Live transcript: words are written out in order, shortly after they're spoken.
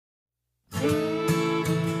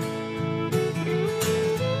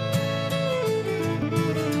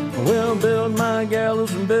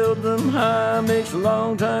tunnels and build them high. Makes a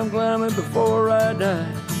long time climbing before I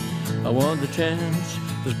die. I want the chance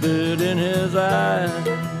to spit in his eye.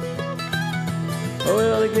 Oh,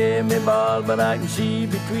 well, they gave me bars, but I can see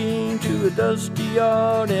between to a dusty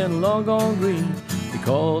yard and long gone green. They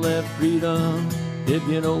call that freedom, if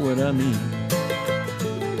you know what I mean.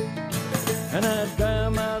 And I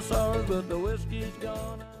drown my sorrows, but the whiskey's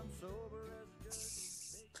gone. I'm sober.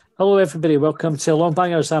 Hello, everybody. Welcome to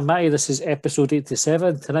Longbangers. I'm Matty. This is episode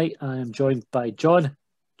 87. Tonight, I am joined by John.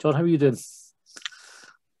 John, how are you doing?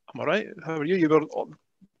 I'm all right. How are you? You were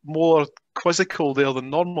more quizzical there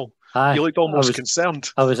than normal. Aye, you looked almost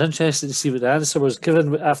concerned. I was interested to see what the answer was.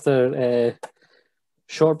 Given after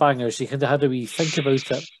short bangers, you kind of had a wee think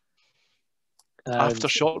about it. After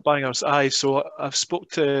short bangers, aye. So I've spoke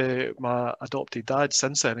to my adopted dad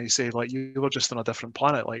since then. He said, like, you were just on a different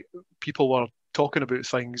planet. Like, people were talking about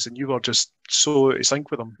things and you were just so out of sync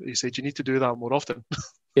with them. He said, you need to do that more often.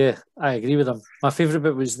 Yeah, I agree with him. My favourite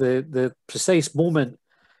bit was the precise moment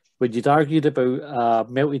when you'd argued about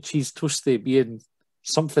melted cheese toastie being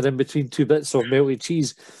something in between two bits of melted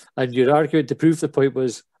cheese, and your argument to prove the point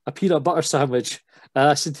was a peanut butter sandwich. And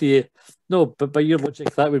I said to you, no, but by your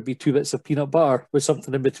logic, that would be two bits of peanut butter with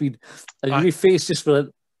something in between. And your face just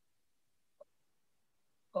went.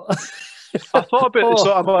 I thought about it.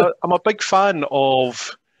 So I'm a big fan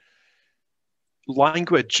of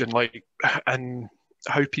language and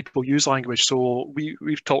how people use language. So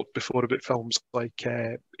we've talked before about films like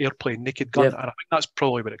Airplane, Naked Gun, Yeah. and I think that's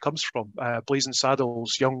probably where it comes from. Blazing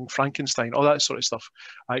Saddles, Young Frankenstein, all that sort of stuff.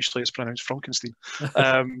 Actually, it's pronounced Frankenstein.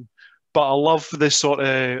 But I love this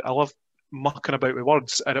I love mucking about with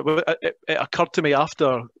words. And it occurred to me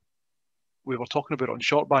after we were talking about it on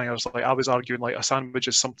Short Bangers, like I was arguing like a sandwich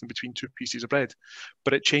is something between two pieces of bread,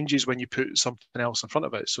 but it changes when you put something else in front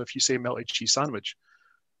of it. So if you say melted cheese sandwich,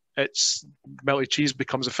 it's melted cheese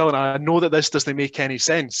becomes a filling. I know that this doesn't make any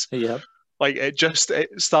sense. Yeah. Like it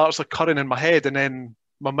starts occurring in my head, and then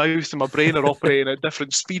my mouth and my brain are operating at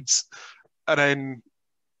different speeds, and then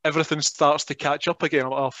everything starts to catch up again. I'm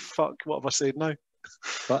like, oh fuck, what have I said now?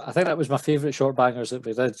 But I think that was my favourite Short Bangers that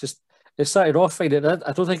we did. It started off fine.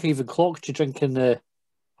 I don't think I even clocked you drinking the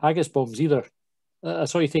haggis bombs either. I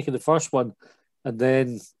saw you taking the first one, and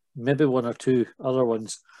then maybe one or two other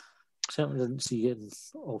ones. Certainly didn't see you getting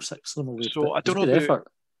all six of them away. So I don't know about.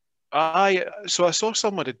 So I saw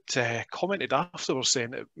someone had commented afterwards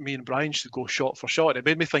saying that me and Brian should go shot for shot. It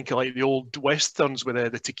made me think of like the old westerns with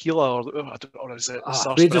the tequila, or is it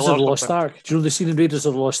Raiders of the Lost Ark? Do you know the scene in Raiders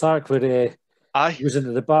of the Lost Ark where he was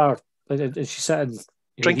into the bar and she's sitting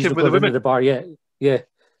drinking with the women in the bar? Yeah,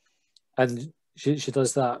 and she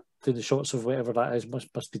does that, doing the shots of whatever that is.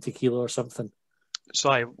 Must be tequila or something. So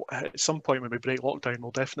at some point when we break lockdown,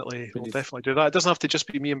 we'll definitely do that. It doesn't have to just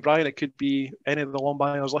be me and Brian. It could be any of the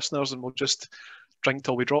Longbangers listeners, and we'll just drink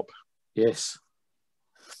till we drop. Yes.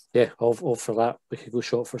 Yeah, all for that. We could go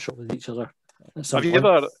shot for shot with each other. Have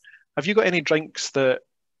you got any drinks that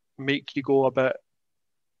make you go a bit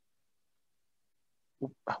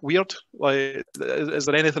weird? Like, is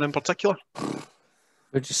there anything in particular?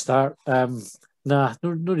 Where'd you start? Nah, no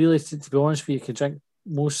really. To be honest with you, you can drink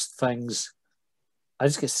most things. I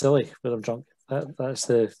just get silly when I'm drunk. That's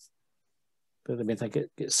the main thing.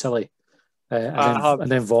 Get silly, and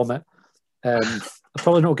then vomit. I'm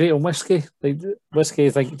probably not great on whiskey. Like whiskey, I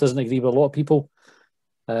think doesn't agree with a lot of people.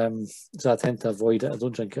 So I tend to avoid it. I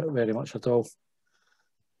don't drink it very much at all.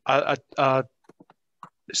 I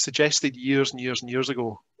suggested years and years and years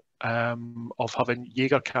ago of having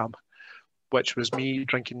Jägercam, which was me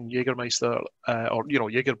drinking Jägermeister or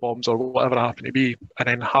Jäger bombs or whatever it happened to be, and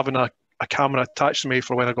then having a camera attached to me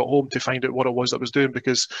for when I got home to find out what it was that I was doing.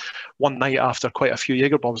 Because one night after quite a few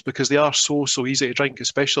Jaeger bombs, because they are so easy to drink,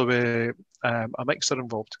 especially with a mixer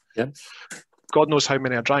involved. Yeah. God knows how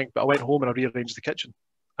many I drank, but I went home and I rearranged the kitchen.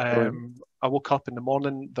 I woke up in the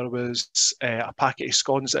morning, there was a packet of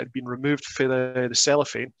scones that had been removed for the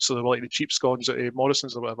cellophane, so they were like the cheap scones at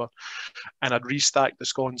Morrison's or whatever, and I'd restacked the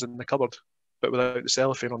scones in the cupboard, but without the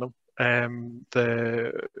cellophane on them.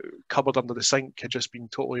 The cupboard under the sink had just been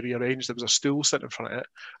totally rearranged. There was a stool sitting in front of it.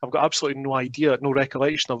 I've got absolutely no idea, no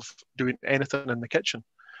recollection of doing anything in the kitchen.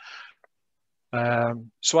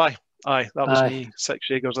 So that was me 6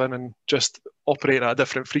 Jaegers in and just operating at a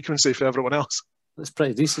different frequency for everyone else. That's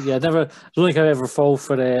pretty decent. Yeah, I don't think I ever fall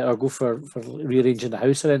for or go for rearranging the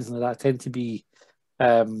house or anything like that. I tend to be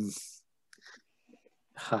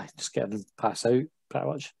just getting them pass out pretty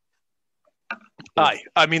much. Aye,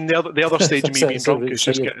 I mean the other stage of me being drunk is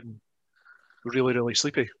just getting really, really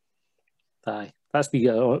sleepy. Aye, that's me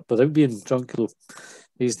without being drunk though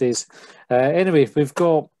these days. Anyway, we've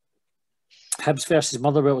got Hibs versus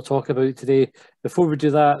Motherwell to talk about today. Before we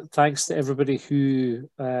do that, thanks to everybody who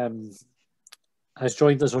has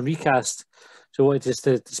joined us on Recast. So I wanted just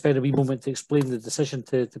to spend a wee moment to explain the decision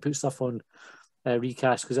to put stuff on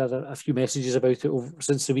Recast, because I had a few messages about it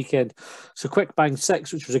since the weekend. So Quick Bang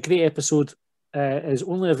 6, which was a great episode, is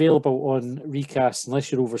only available on Recast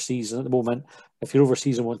unless you're overseas. And at the moment, if you're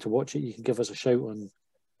overseas and want to watch it, you can give us a shout on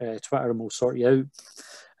Twitter and we'll sort you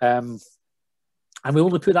out. And we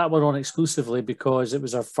only put that one on exclusively because it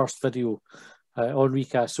was our first video on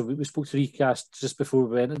Recast. So we spoke to Recast just before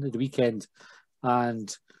we went into the weekend,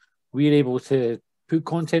 and we were able to put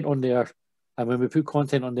content on there. And when we put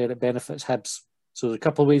content on there, it benefits Hibs. So there's a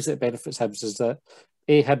couple of ways that it benefits Hibs is that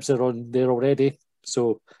Hibs are on there already.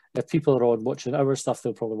 So if people are on watching our stuff,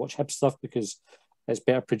 they'll probably watch Hibs stuff because it's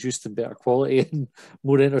better produced and better quality and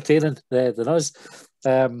more entertaining than us.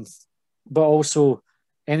 But also,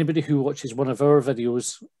 anybody who watches one of our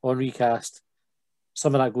videos on Recast,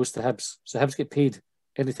 some of that goes to Hibs. So Hibs get paid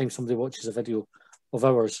anytime somebody watches a video of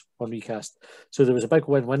ours on Recast. So there was a big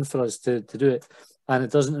win-win for us to do it. And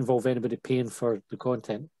it doesn't involve anybody paying for the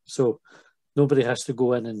content. So nobody has to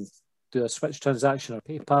go in and do a Switch transaction or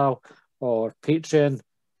PayPal or Patreon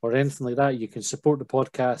or anything like that. You can support the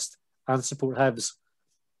podcast and support Hibs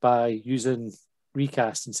by using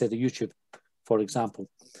Recast instead of YouTube, for example.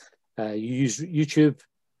 You use YouTube,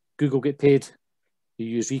 Google get paid. You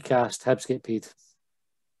use Recast, Hibs get paid.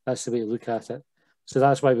 That's the way to look at it. So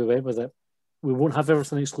that's why we went with it. We won't have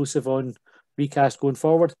everything exclusive on Recast going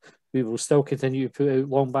forward. We will still continue to put out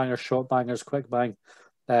Longbangers, Shortbangers, Quick Bang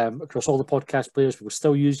across all the podcast players. We will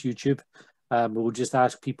still use YouTube. We will just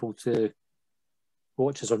ask people to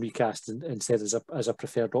watch us on Recast instead as a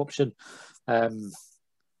preferred option.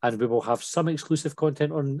 And we will have some exclusive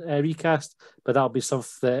content on Recast, but that'll be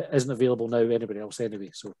stuff that isn't available now anywhere else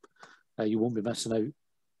anyway. So you won't be missing out.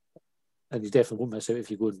 And you definitely won't miss out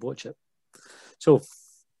if you go and watch it. So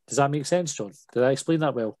does that make sense, John? Did I explain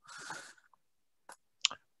that well?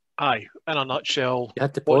 Aye, in a nutshell. You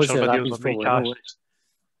had to pause there. That means on probably Recast.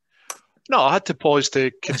 No, I had to pause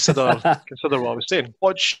to consider what I was saying.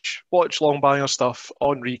 Watch Longbanger stuff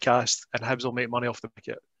on Recast, and Hibs will make money off the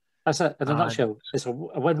ticket. That's it. In a nutshell, it's a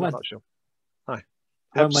win-win. In a nutshell. Aye.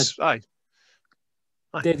 Hibs, aye.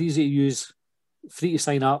 Dead easy to use, free to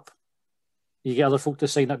sign up. You get other folk to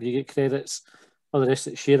sign up, you get credits. Other rest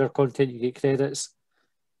that share our content, you get credits.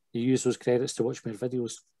 You use those credits to watch more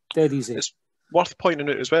videos. Dead easy. It's worth pointing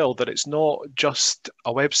out as well that it's not just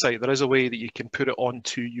a website. There is a way that you can put it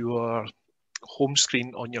onto your home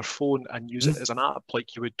screen on your phone and use it as an app,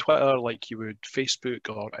 like you would Twitter, like you would Facebook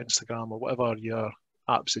or Instagram or whatever your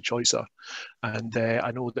apps of choice are. And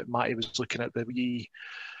I know that Matty was looking at the wee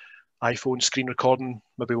iPhone screen recording.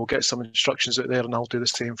 Maybe we'll get some instructions out there and I'll do the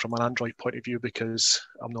same from an Android point of view because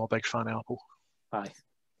I'm not a big fan of Apple. Aye,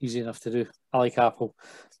 easy enough to do. I like Apple.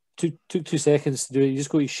 Took 2 seconds to do it. You just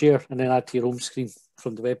go to share and then add to your home screen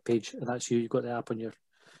from the web page, and that's you. You've got the app on your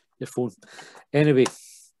phone. Anyway,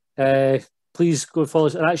 please go and follow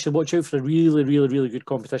us and actually watch out for a really, really, really good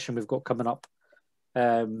competition we've got coming up.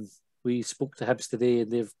 We spoke to Hibs today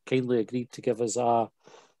and they've kindly agreed to give us a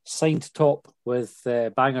signed top with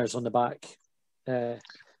bangers on the back to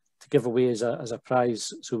give away as a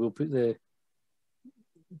prize. So we'll put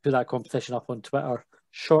that competition up on Twitter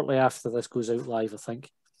shortly after this goes out live, I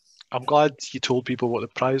think. I'm glad you told people what the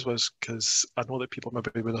prize was because I know that people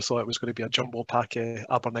maybe would have thought it was going to be a jumbo pack of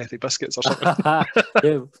Abernethy biscuits or something.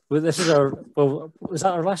 Yeah, well, was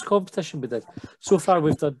that our last competition we did? So far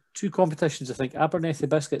we've done 2 competitions, I think, Abernethy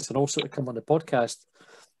biscuits and also to come on the podcast,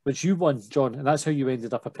 which you won, John, and that's how you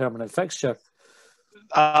ended up a permanent fixture.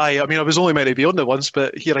 Aye, I mean, I was only meant to be on it once,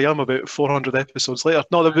 but here I am about 400 episodes later.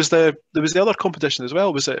 No, there was the other competition as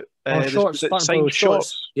well, was it? Shorts, was it signed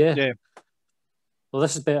shorts? Yeah. Well,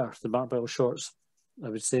 this is better than Mark Bell shorts, I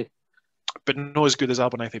would say. But not as good as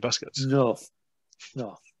Abernethy biscuits. No.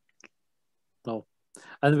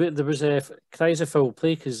 And there was cries of foul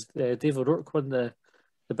play because Dave O'Rourke won the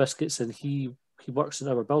biscuits and he works in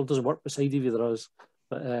our build, doesn't work beside either of us,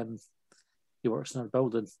 but he works in our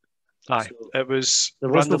building. Aye, so it was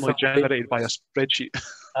randomly generated by a spreadsheet.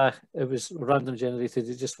 It was random generated.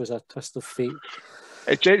 It just was a twist of fate.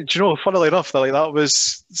 Do you know, funnily enough, that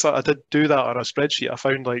was, so I did do that on a spreadsheet. I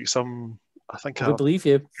found I believe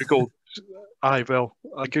you. Googled, I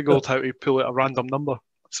Googled how to pull out a random number.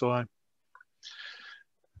 So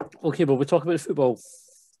Okay, well, we'll talk about football.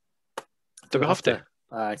 Do we have to?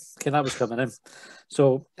 Aye, okay, that was coming in.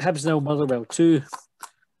 So, Hibs 0, Motherwell 2.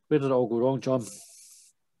 Where did it all go wrong, John?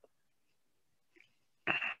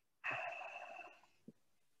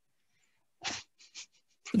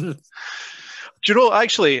 Do you know,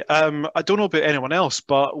 actually, I don't know about anyone else,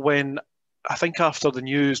 but I think after the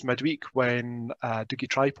news midweek when Dougie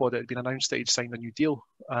Tripod, it had been announced that he'd signed a new deal,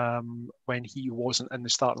 when he wasn't in the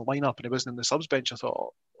starting lineup and he wasn't in the subs bench, I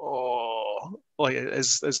thought, oh, like,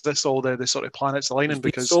 is this all the sort of planets aligning?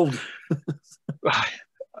 Because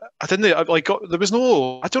I didn't like. There was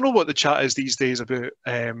no. I don't know what the chat is these days about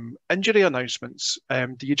injury announcements.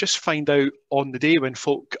 Do you just find out on the day when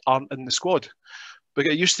folk aren't in the squad? But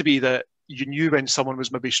it used to be that you knew when someone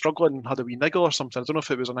was maybe struggling and had a wee niggle or something. I don't know if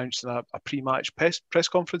it was announced in a pre-match press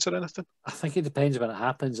conference or anything. I think it depends when it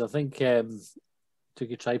happens. I think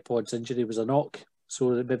Dougie Tripod's injury was a knock,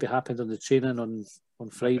 so it maybe happened on the training on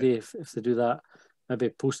Friday. If they do that, maybe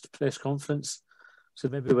post press conference, so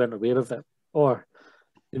maybe we weren't aware of it, or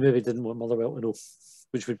they maybe didn't want Motherwell to know,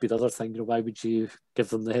 which would be the other thing. You know, why would you give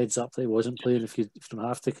them the heads up that he wasn't playing if you don't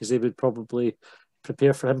have to? Because they would probably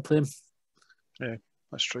prepare for him playing. Yeah,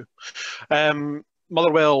 that's true.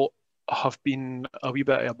 Motherwell have been a wee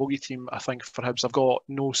bit of a bogey team, I think, for Hibs. I've got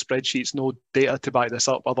no spreadsheets, no data to back this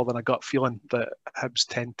up, other than a gut feeling that Hibs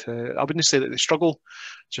tend to, I wouldn't say that they struggle,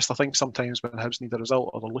 just I think sometimes when Hibs need a result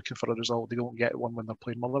or they're looking for a result, they don't get one when they're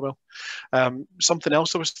playing Motherwell. Something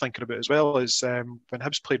else I was thinking about as well is when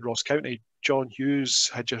Hibs played Ross County, John Hughes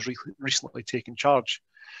had just recently taken charge.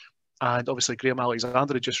 And obviously Graham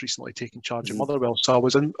Alexander had just recently taken charge of Motherwell. So I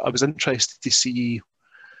was interested to see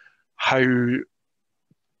how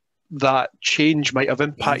that change might have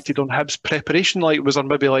impacted on Hibs' preparation. Like, was there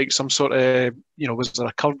maybe like some sort of, was there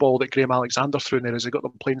a curveball that Graham Alexander threw in there? Has he got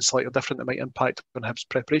them playing slightly different that might impact on Hibs'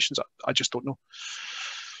 preparations? I just don't know.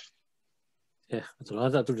 Yeah, I don't know. I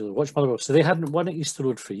don't really watch Motherwell. So they hadn't won at Easter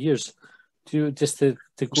Road for years. Just to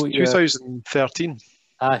go to 2013.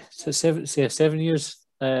 Aye, so 7 years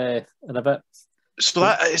and a bit. So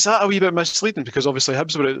is that a wee bit misleading? Because obviously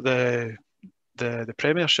Hibs were at the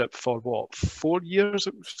Premiership for what, 4 years?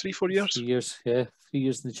 3-4 years? 3 years, yeah. 3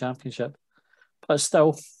 years in the Championship. But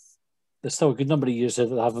still, there's still a good number of years that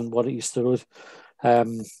they haven't won at Easter Road.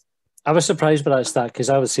 I was surprised by that stat because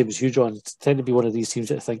I was the same as you, John. Tend to be one of these teams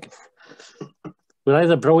that I think we're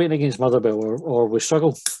either brilliant against Motherwell or we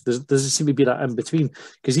struggle. There doesn't seem to be that in between.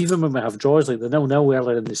 Because even when we have draws like the 0-0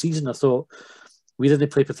 earlier in the season, I thought we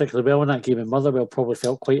didn't play particularly well in that game, and Motherwell probably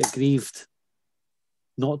felt quite aggrieved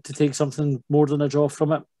not to take something more than a draw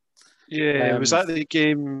from it. Yeah, was that the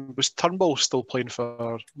game? Was Turnbull still playing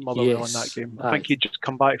for Motherwell in that game? I think he'd just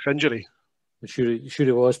come back from injury. I'm sure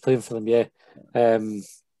he was playing for them, yeah. And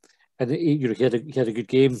he had a good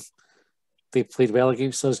game. They played well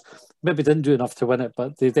against us. Maybe didn't do enough to win it,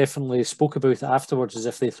 but they definitely spoke about it afterwards as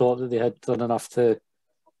if they thought that they had done enough to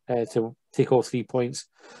take all 3 points.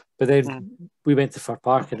 But then we went to Fir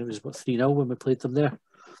Park and it was 3-0 when we played them there.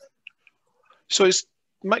 So it's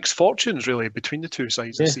mixed fortunes really between the two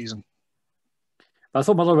sides this season. I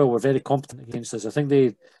thought Motherwell were very competent against us. I think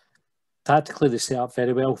they set up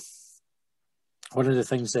very well. One of the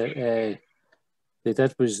things that they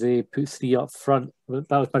did was they put 3 up front. That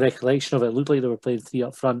was my recollection of it. It looked like they were playing 3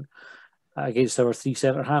 up front against our 3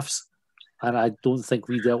 centre halves, and I don't think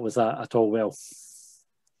we dealt with that at all well.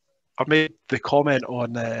 I made the comment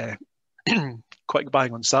on Quick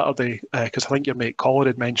Bang on Saturday because I think your mate Colin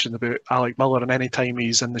had mentioned about Alec Miller, and any time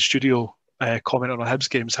he's in the studio commenting on Hibs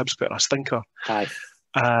games, Hibs put in a stinker. Aye.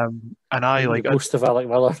 And I like most of Alec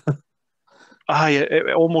Miller.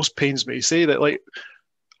 It almost pains me to say that, like,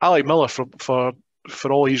 Alec Miller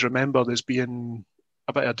for all he's remembered as being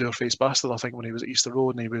a bit of a dour-faced bastard, I think, when he was at Easter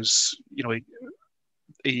Road, and he was,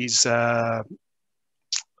 he's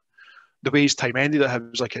the way his time ended, it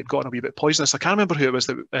was like it had gotten a wee bit poisonous. I can't remember who it was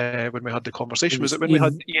that when we had the conversation. Was it when we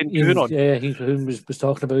had Ian Coon on? Yeah, Ian Coon was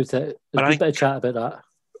talking about it. There was a bit of chat about that.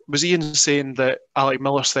 Was Ian saying that Alec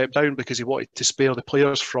Miller stepped down because he wanted to spare the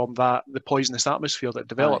players from the poisonous atmosphere that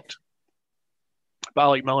developed? Aye. But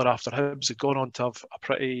Alec Miller, after Hibs, had gone on to have a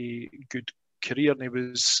pretty good career, and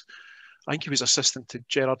I think he was assistant to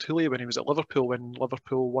Gerard Houllier when he was at Liverpool when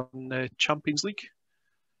Liverpool won the Champions League.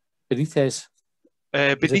 Benitez.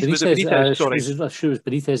 Benitez? Sorry. I'm sure it was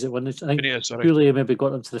Benitez that won it. I think Houllier maybe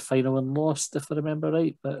got them to the final and lost, if I remember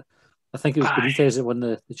right. But I think it was Benitez that won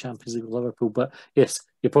the Champions League with Liverpool. But yes,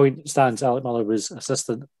 your point stands. Alec Miller was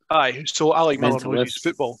assistant. Aye, so Alec Miller knows his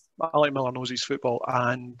football. Alec Miller knows his football,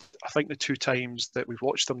 and I think the 2 times that we've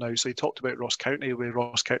watched them now, so he talked about Ross County, with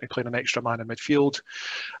Ross County playing an extra man in midfield,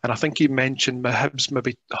 and I think he mentioned Hibs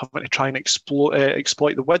maybe having to try and exploit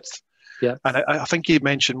the width. Yeah, and I think he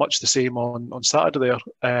mentioned much the same on Saturday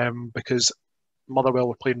there, because Motherwell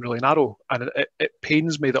were playing really narrow, and it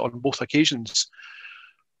pains me that on both occasions,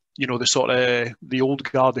 the sort of the old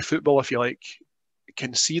guard of football, if you like,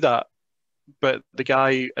 can see that but the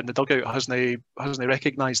guy in the dugout hasn't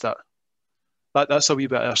recognised that. That's a wee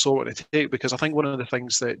bit of a sore one to take, because I think one of the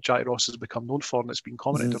things that Jack Ross has become known for, and it's been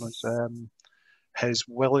commented on, is his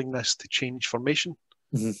willingness to change formation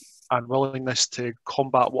and willingness to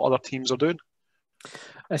combat what other teams are doing.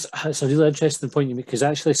 It's a really interesting point you make, because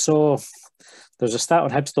I actually saw there's a stat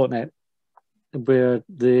on Hibs.net where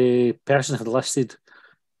the person had listed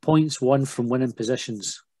points won from winning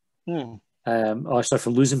positions. From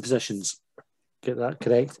losing positions. Get that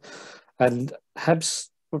correct. And Hibs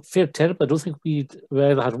fared terribly. I don't think we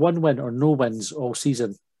either had one win or no wins all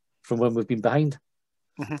season from when we've been behind.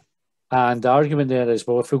 And the argument there is,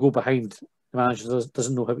 well, if we go behind, the manager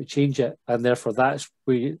doesn't know how to change it, and therefore that's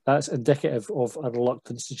indicative of a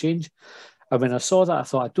reluctance to change. And when I saw that, I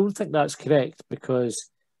thought, I don't think that's correct, because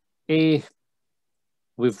A,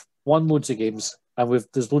 we've won loads of games, and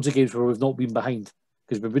there's loads of games where we've not been behind,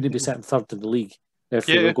 because we wouldn't be sitting third in the league if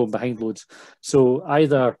we were going behind loads. So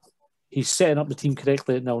either he's setting up the team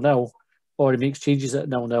correctly at 0-0, or he makes changes at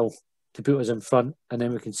 0-0 to put us in front, and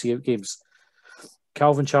then we can see out games.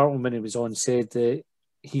 Calvin Charlton, when he was on, said that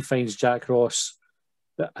he finds Jack Ross,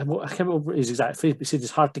 I can't remember his exact phrase, but he said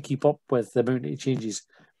it's hard to keep up with the amount of changes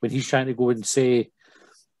when he's trying to go and say,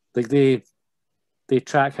 like, they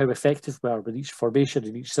track how effective we are with each formation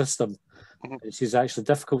and each system. It's actually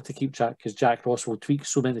difficult to keep track, because Jack Ross will tweak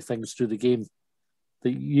so many things through the game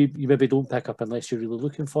that you maybe don't pick up unless you're really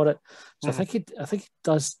looking for it. So I think it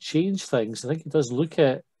does change things. I think it does look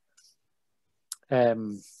at how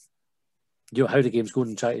the game's going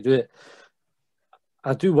and try to do it.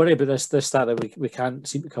 I do worry about this stat that we can't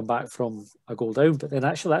seem to come back from a goal down, but then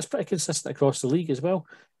actually that's pretty consistent across the league as well.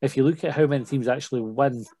 If you look at how many teams actually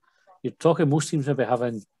win, you're talking most teams maybe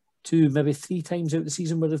having 2, maybe 3 times out of the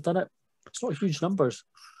season where they've done it. It's not huge numbers.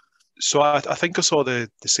 So I think I saw the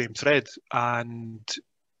same thread, and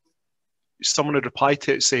someone had replied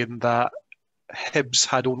to it saying that Hibs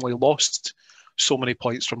had only lost so many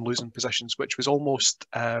points from losing positions, which was almost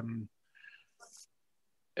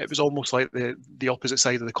it was almost like the opposite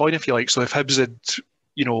side of the coin, if you like. So if Hibs had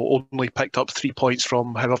only picked up 3 points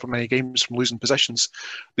from however many games from losing positions,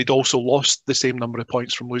 they'd also lost the same number of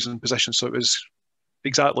points from losing positions. So it was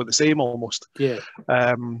exactly the same almost. Yeah.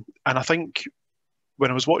 And I think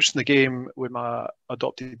when I was watching the game with my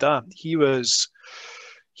adopted dad, he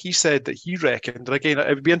said that he reckoned, and again, it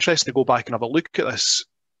would be interesting to go back and have a look at this.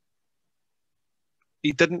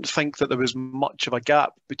 He didn't think that there was much of a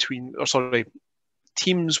gap between,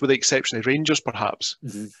 teams with the exception of Rangers perhaps,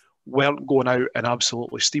 weren't going out and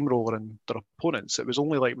absolutely steamrolling their opponents. It was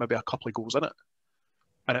only like maybe a couple of goals in it.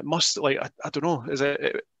 And it must, I don't know,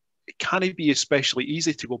 it can't be especially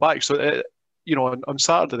easy to go back. So, on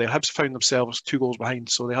Saturday, the Hibs found themselves 2 goals behind.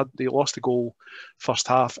 So they lost the goal first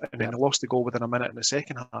half, and then they lost the goal within a minute in the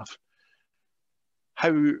second half.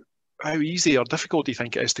 How easy or difficult do you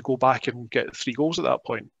think it is to go back and get 3 goals at that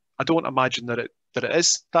point? I don't imagine that it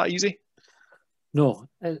is that easy. No,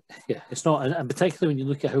 it's not, and particularly when you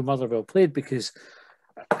look at how Motherwell played, because,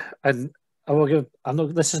 and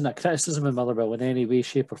this isn't a criticism of Motherwell in any way,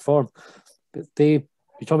 shape, or form, but you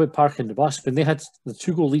talk about parking the bus, when they had the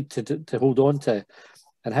 2-goal lead to hold on to,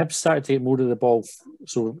 and Hibs started to take more of the ball.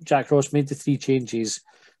 So Jack Ross made the 3 changes,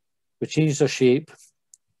 we changed our shape,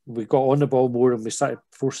 we got on the ball more, and we started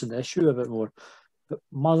forcing the issue a bit more. But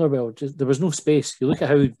Motherwell, there was no space. You look at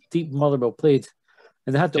how deep Motherwell played,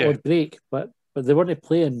 and they had the odd break, but they weren't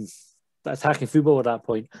playing attacking football at that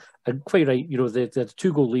point. And quite right, they had a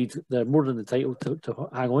 2-goal lead, they're more than entitled to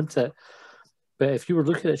hang on to it. But if you were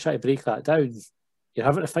looking at trying to break that down, you're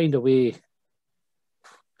having to find a way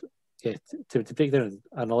to break down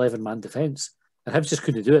an 11-man defence. And Hibs just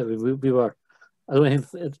couldn't do it. We were, I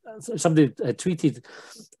don't know, somebody had tweeted,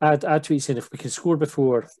 I tweeted saying if we can score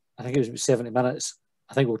before, I think it was 70 minutes,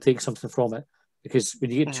 I think we'll take something from it. Because when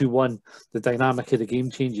you get 2-1, the dynamic of the game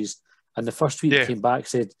changes. And the first tweet that came back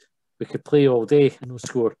said, we could play all day and no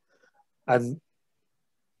score. And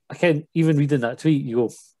again, even reading that tweet, you go,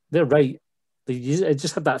 they're right. It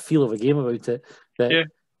just had that feel of a game about it.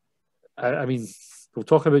 I mean, we'll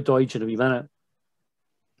talk about Doidge in a wee minute.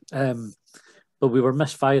 But we were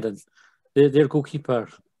misfiring. Their goalkeeper,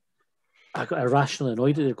 I got irrationally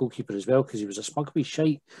annoyed at their goalkeeper as well, because he was a smug wee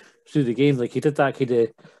shite through the game. Like, he did that kind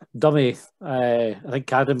of dummy. I think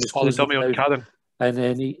Cadden was closing the dummy on Cadden. And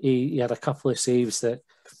then he had a couple of saves that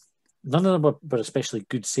none of them were especially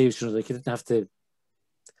good saves. Like, he didn't have to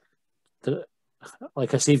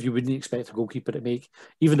like a save you wouldn't expect a goalkeeper to make.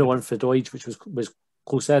 Even the one for Doidge, which was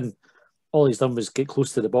close in, all he's done was get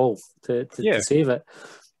close to the ball to save it,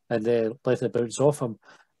 and let it bounce off him.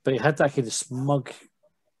 But he had that kind of smug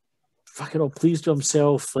fucking all pleased with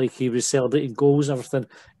himself, like he was celebrating goals and everything.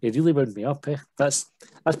 He really wound me up. That's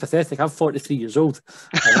pathetic. I'm 43 years old,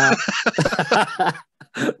 and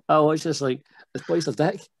I was just like, this boy's a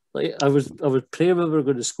dick. Like I would pray we were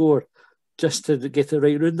going to score just to get it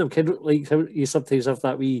right around them. Kind of like how you sometimes have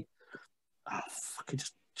that wee, fucking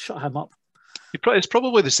just shut him up. It's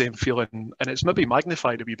probably the same feeling, and it's maybe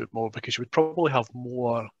magnified a wee bit more because you would probably have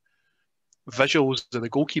more visuals of the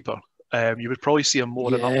goalkeeper. You would probably see him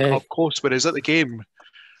more up close. Whereas at the game,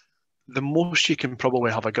 the most you can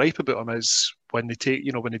probably have a gripe about him is when they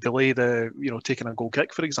delay taking a goal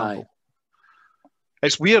kick, for example. Aye.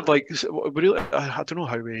 It's weird. Like really, I don't know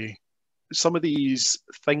how some of these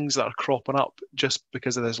things that are cropping up just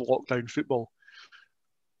because of this lockdown football.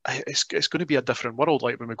 It's going to be a different world.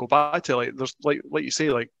 Like when we go back to there's like you say,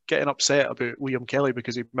 like getting upset about Liam Kelly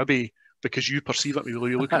because you perceive it, maybe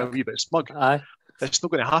you're looking a wee bit smug. Aye. It's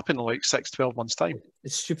not going to happen in like 6-12 months' time.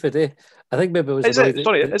 It's stupid, eh? I think maybe it was. Is it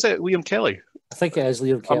Liam Kelly? I think it is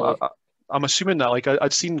Liam Kelly. I'm assuming that. Like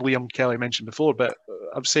I'd seen Liam Kelly mentioned before, but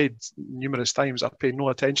I've said numerous times I've paid no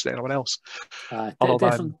attention to anyone else.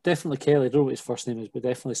 Definitely Kelly. I don't know what his first name is, but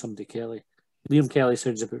definitely somebody Kelly. Liam Kelly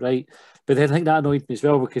sounds about right. But then I think that annoyed me as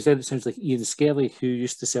well because then it sounds like Ian Skelly, who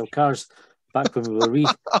used to sell cars back when we were wee.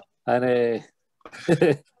 And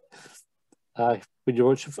when you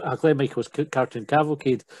watch Glenn Michael's Cartoon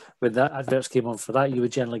Cavalcade, when that adverts came on for that, you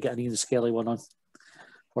would generally get an Ian Skelly one on.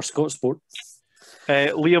 Or Scott Sport.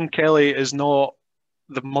 Liam Kelly is not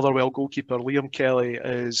the Motherwell goalkeeper. Liam Kelly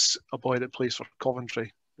is a boy that plays for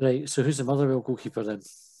Coventry. Right, so who's the Motherwell goalkeeper then?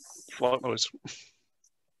 Fuck knows.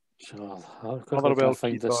 Motherwell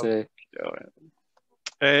find this.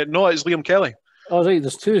 No, it's Liam Kelly. Oh, right,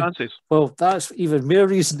 there's two. Chances. Well, that's even more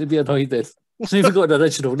reason to be annoyed then. It's not even got an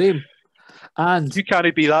original name. And you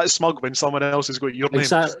can't be that smug when someone else has got your name.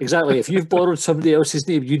 Exactly. If you've borrowed somebody else's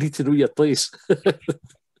name, you need to know your place.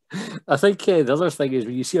 I think the other thing is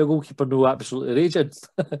when you see a goalkeeper no absolutely raging,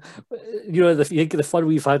 you think of the fun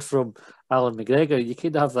we've had from Alan McGregor, you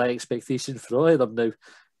kind of have that expectation for all of them now,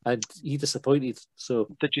 and he disappointed. So,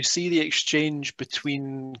 did you see the exchange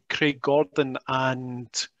between Craig Gordon and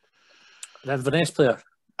the Inverness player?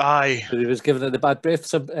 Aye, he was giving it the bad breath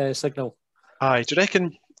signal. Aye, do you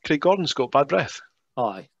reckon Craig Gordon's got bad breath?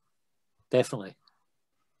 Aye, definitely.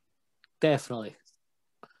 I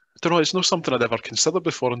don't know, it's not something I'd ever considered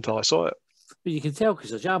before until I saw it. But you can tell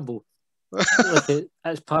because of Jambo.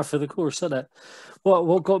 That's par for the course, isn't it?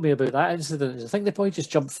 What got me about that incident is I think the boy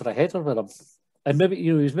just jumped for a header with him. And maybe,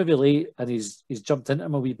 he was maybe late and he's jumped into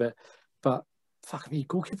him a wee bit. But fuck me,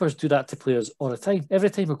 goalkeepers do that to players all the time.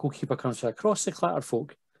 Every time a goalkeeper comes across the clatter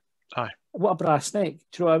folk, aye. What a brass neck.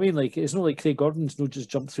 Do you know what I mean? Like, it's not like Craig Gordon's not just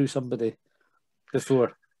jumped through somebody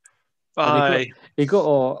before. Aye. He got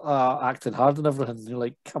all acting hard and everything. And you're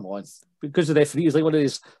like, come on. Because the referee was like one of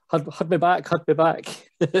these, had me back.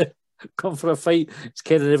 Come for a fight. It's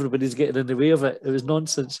kind of everybody's getting in the way of it. It was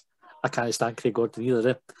nonsense. I can't stand Craig Gordon either.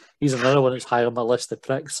 Eh? He's another one that's high on my list of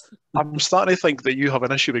pricks. I'm starting to think that you have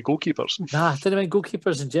an issue with goalkeepers. Nah, didn't mind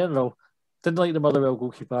goalkeepers in general. Didn't like the Motherwell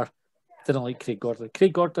goalkeeper. Didn't like Craig Gordon.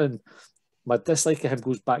 Craig Gordon, my dislike of him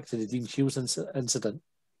goes back to the Dean Shields incident.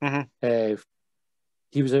 Mm-hmm.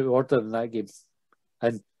 He was out of order in that game.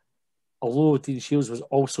 And although Dean Shields was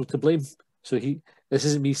also to blame, so this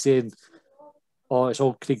isn't me saying, oh, it's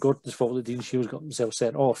all Craig Gordon's fault that Dean Shields got himself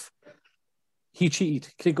sent off. He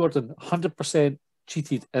cheated. Craig Gordon 100%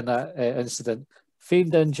 cheated in that incident.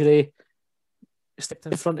 Feigned injury, stepped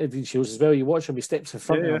in front of Dean Shields as well. You watch him, he steps in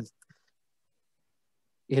front of him.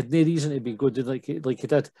 He had no reason to be good like he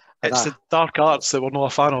did. And it's the dark arts that we're not a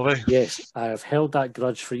fan of, eh? Yes, I have held that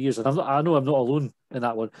grudge for years. And I know I'm not alone in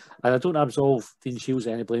that one. And I don't absolve Dean Shields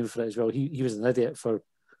any blame for it as well. He was an idiot for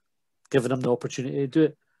giving him the opportunity to do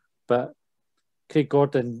it. But Craig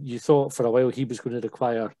Gordon, you thought for a while he was going to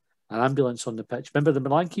require an ambulance on the pitch. Remember the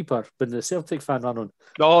Milan keeper when the Celtic fan ran on?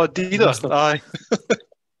 Oh, Dida, aye.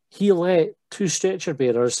 He let two stretcher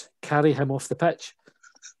bearers carry him off the pitch.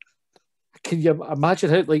 Can you imagine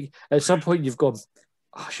how, like, at some point you've gone,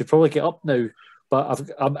 I should probably get up now, but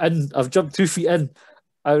I've jumped 2 feet in.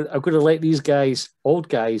 I'm going to let these guys, old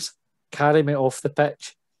guys, carry me off the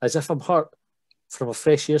pitch as if I'm hurt from a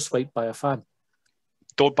fresh air swipe by a fan.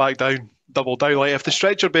 Don't back down, double down. Like, if the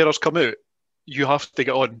stretcher bearers come out, you have to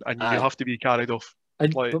get on and you have to be carried off.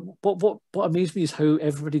 And but what amazed me is how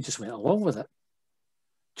everybody just went along with it.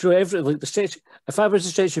 Do you know, if I was a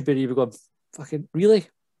stretcher bearer, you'd be going, fucking, really?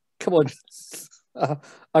 Come on.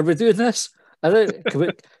 Are we doing this?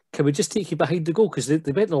 Can we just take you behind the goal? Because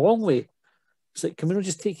they went a long way. It's like, can we not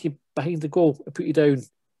just take you behind the goal and put you down?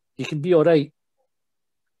 You can be all right.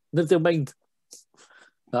 And if they'll mind.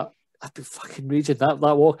 No, I'd be fucking raging that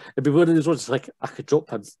walk. It'd be one of those ones like I could drop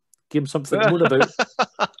him, give him something to moan about.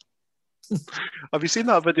 Have you seen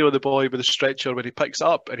that video of the boy with the stretcher where he picks it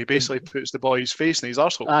up and he basically puts the boy's face in his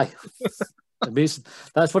arsehole? Aye. Amazing.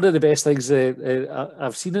 That's one of the best things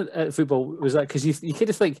I've seen it at football, was that, because you kind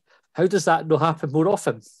of think, how does that not happen more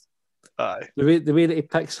often? Aye. The way that he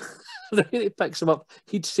picks the way that he picks him up,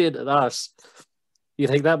 he'd say it at arse. You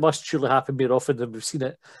think that must surely happen more often than we've seen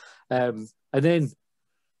it. And then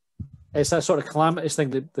it's that sort of calamitous thing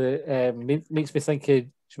that makes me think, do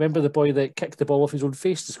you remember the boy that kicked the ball off his own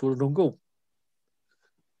face to score an own goal?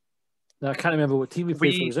 Now, I can't remember what team he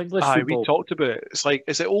played for. It was English football. We talked about it. It's like,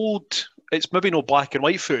 is it old? It's maybe no black and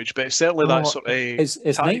white footage, but it's certainly that sort of... It's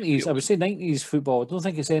 90s. I would say 90s football. I don't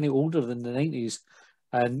think it's any older than the 90s.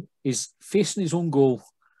 And he's facing his own goal,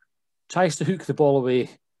 tries to hook the ball away,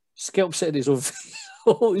 scalps it in his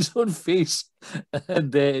own face,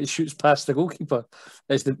 and shoots past the goalkeeper.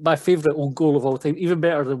 It's my favourite own goal of all time, even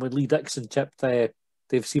better than when Lee Dixon chipped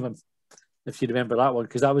Dave Seaman, if you remember that one,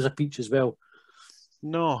 because that was a peach as well.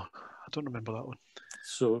 No, I don't remember that one.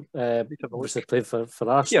 So, obviously played for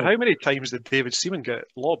Arsenal. Yeah, how many times did David Seaman get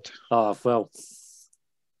lobbed? Well,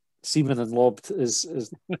 Seaman and lobbed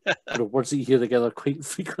is words that you hear together quite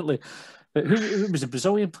frequently. But who was the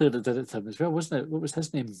Brazilian player that did it to him as well, wasn't it? What was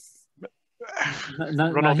his name?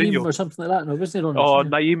 Naim or something like that? No, wasn't it?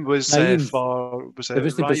 Naim was for... It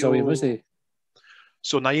was the Brazilian, was he?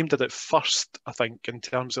 So Naim did it first, I think, in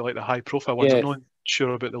terms of like the high-profile ones. I'm not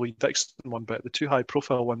sure about the Lee Dixon one, but the two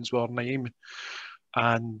high-profile ones were Naim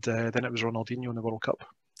and then it was Ronaldinho in the World Cup.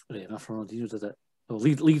 Right enough, Ronaldinho did it. Well,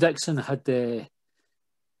 Lee Dixon had...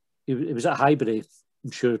 he was at Highbury,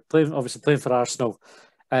 I'm sure, obviously playing for Arsenal,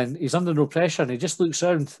 and he's under no pressure, and he just looks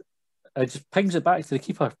around and just pings it back to the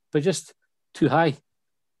keeper, but just too high,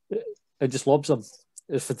 and just lobs him.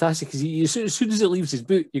 It's fantastic, because as soon as it leaves his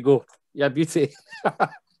boot, you go, yeah, beauty.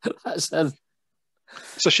 That's him.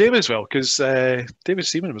 It's a shame as well, because David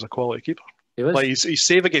Seaman was a quality keeper. He was. Like his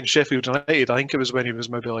save against Sheffield United, I think it was when he was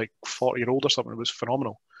maybe like 40-year-old or something. It was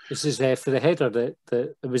phenomenal. This is for the header that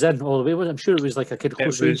it was in all the way. I'm sure it was like a kid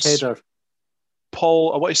close range header. I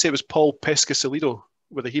want to say it was Paul Pescasolido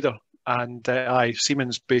with a header, and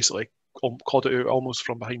Seaman's basically called it out almost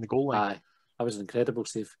from behind the goal line. Aye, that was an incredible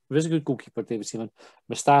save. He was a good goalkeeper, David Seaman.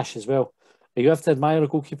 Moustache as well. You have to admire a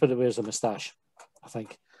goalkeeper that wears a moustache, I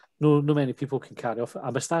think. No many people can carry off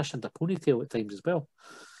a moustache and a ponytail at times as well.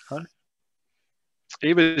 Aye.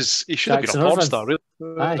 He should have been a porn star, really.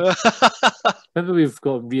 Aye. Maybe we've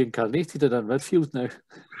got reincarnated in our midfield now.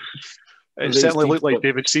 It certainly looked like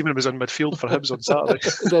David Seaman was in midfield for Hibs on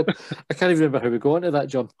Saturday. I can't even remember how we got into that,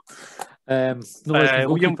 John.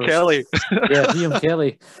 Liam Kelly. Yeah, Liam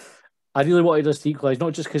Kelly. I really wanted us to equalise,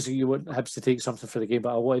 not just because you want Hibs to take something for the game,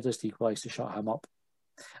 but I wanted us to equalise to shut him up.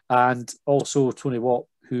 And also Tony Watt,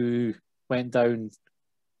 who went down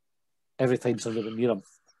every time somebody went near him.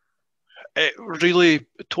 It really,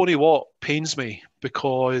 Tony Watt pains me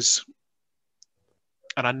because,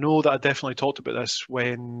 and I know that I definitely talked about this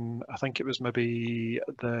when I think it was maybe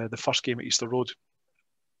the first game at Easter Road.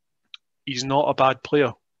 He's not a bad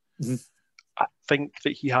player. Mm-hmm. I think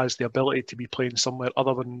that he has the ability to be playing somewhere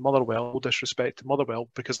other than Motherwell, disrespect to Motherwell,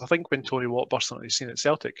 because I think when Tony Watt burst onto the scene at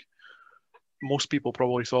Celtic, most people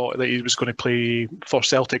probably thought that he was going to play for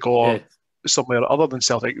Celtic or somewhere other than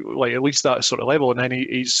Celtic, like at least that sort of level. And then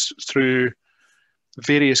he's through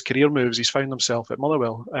various career moves, he's found himself at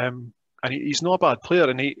Motherwell, and he's not a bad player.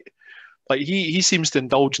 And he seems to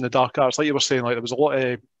indulge in the dark arts, like you were saying. Like there was a lot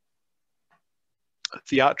of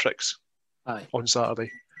theatrics on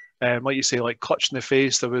Saturday. Like you say, like clutch in the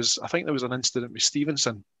face. I think there was an incident with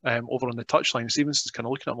Stevenson over on the touchline. Stevenson's kind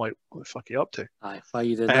of looking at him like, what the fuck are you up to? Why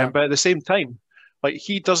you did that? But at the same time, like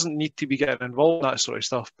he doesn't need to be getting involved in that sort of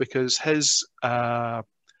stuff, because his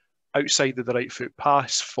outside of the right foot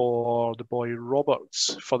pass for the boy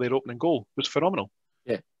Roberts for their opening goal was phenomenal.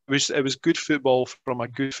 Yeah, it was good football from a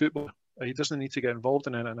good footballer. He doesn't need to get involved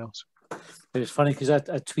in anything else. It was funny because I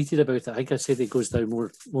tweeted about it. I think I said it goes down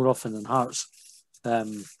more often than Hearts.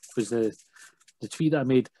 Was the tweet that I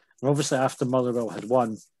made. And obviously after Motherwell had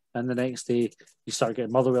won, and the next day you start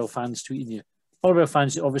getting Motherwell fans tweeting you. Motherwell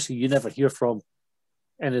fans, obviously you never hear from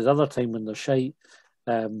any other time when they're shite.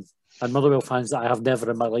 And Motherwell fans that I have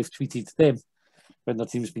never in my life tweeted them when their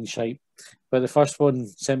team's been shite. But the first one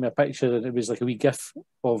sent me a picture and it was like a wee gif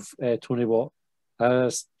of Tony Watt.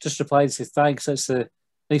 I just replied and said, thanks, it's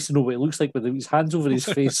nice to know what it looks like with his hands over his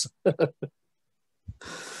face.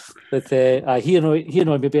 But he annoyed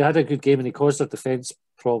me, but he had a good game and he caused their defence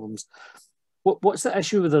problems. What's the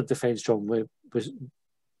issue with their defence, John?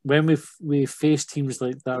 When we face teams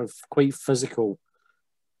like that are quite physical,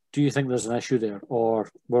 Do you think there's an issue there, or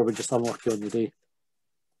were we just unlucky on the day?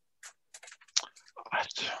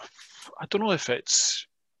 I don't know if it's...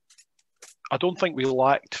 I don't think we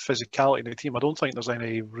lacked physicality in the team. I don't think there's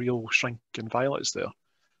any real shrinking violence there.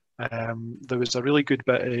 There was a really good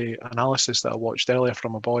bit of analysis that I watched earlier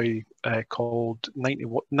from a boy called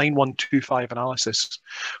 9125 Analysis.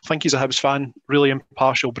 I think he's a Hibs fan. Really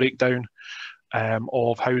impartial breakdown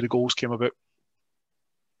of how the goals came about.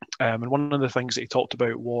 And one of the things that he talked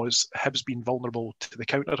about was Hibs being vulnerable to the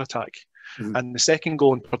counter-attack. Mm-hmm. And the second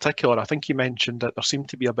goal in particular, I think he mentioned that there seemed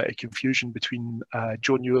to be a bit of confusion between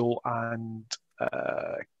Joe Newell and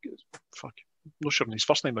not sure his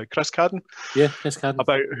first name now, Chris Cadden. Yeah, Chris Cadden.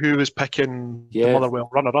 About who was picking the Motherwell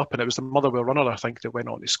runner-up, and it was the Motherwell runner, I think, that went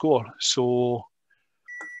on to score. So,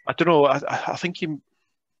 I don't know, I think I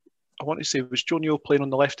want to say, was Joe Newell playing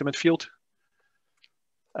on the left of midfield?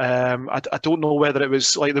 I don't know whether it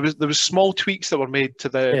was like there was small tweaks that were made to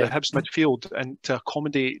the Hibs midfield and to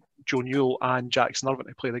accommodate Joe Newell and Jackson Irvine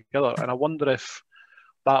to play together, and I wonder if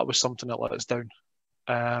that was something that let us down.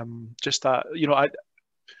 Just that, you know,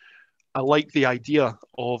 I like the idea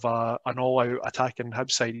of an all-out attacking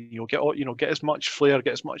Hibs side. Get as much flair,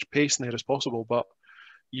 get as much pace in there as possible, but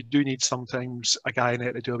you do need sometimes a guy in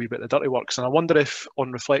there to do a wee bit of the dirty works. And I wonder if,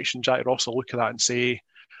 on reflection, Jack Ross will look at that and say,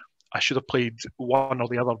 I should have played one or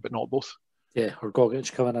the other, but not both. Yeah, or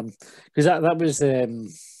Gogic coming in. Because that was...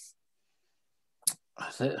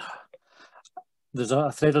 there's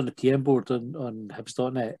a thread on the PM board on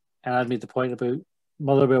Hibs.net, and I made the point about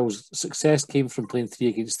Motherwell's success came from playing 3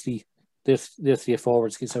 against 3. They're 3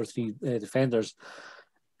 forwards against our 3 defenders.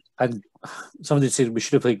 And somebody said we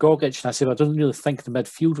should have played Gogic, and I said I don't really think the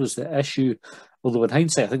midfield was the issue, although in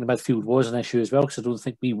hindsight I think the midfield was an issue as well, because I don't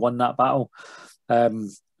think we won that battle.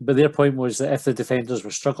 But their point was that if the defenders were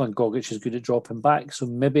struggling, Gogic is good at dropping back. So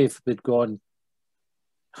maybe if we'd gone,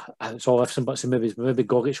 it's all ifs and buts and maybe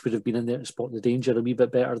Gogic would have been in there to spot the danger a wee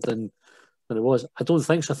bit better than it was. I don't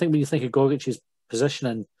think so. I think when you think of Gogic's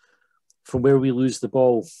positioning from where we lose the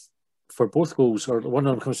ball for both goals, or one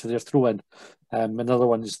of them comes to their throw-in, another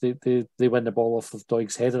one is they win the ball off of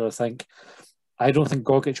Doidge's header, I think. I don't think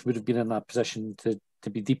Gogic would have been in that position to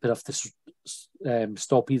be deep enough to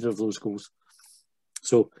stop either of those goals.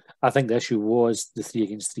 So I think the issue was the 3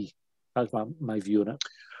 against 3. That's my view on it.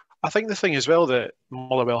 I think the thing as well that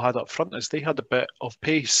Motherwell had up front is they had a bit of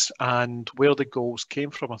pace, and where the goals came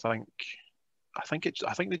from, I think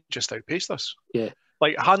they just outpaced us. Yeah.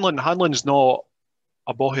 Like Hanlon's not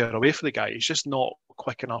a ball hair away for the guy. He's just not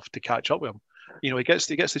quick enough to catch up with him. You know, he gets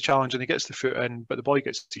the challenge and he gets the foot in, but the boy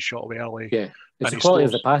gets his shot away early. Yeah, it's the quality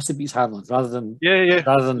of the pass that beats Hanlon rather than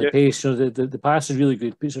the pace. You know, the pass is really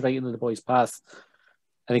good, puts it right into the boy's path,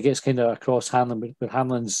 and he gets kind of across Hanlon, but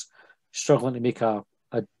Hanlon's struggling to make a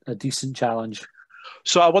decent challenge.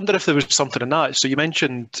 So I wonder if there was something in that. So you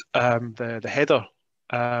mentioned the header.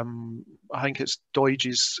 I think it's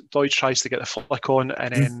Doidge tries to get the flick on,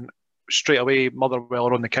 and then straight away Motherwell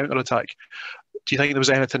are on the counter attack. Do you think there was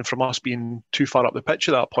anything from us being too far up the pitch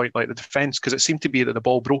at that point, like the defence? Because it seemed to be that the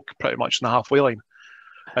ball broke pretty much in the halfway line,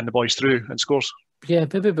 and the boys through and scores. Yeah,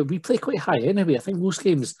 but we play quite high anyway. I think most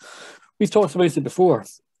games, we've talked about it before,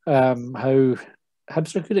 how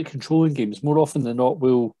Hibs are good at controlling games. More often than not,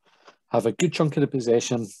 we'll have a good chunk of the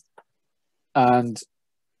possession and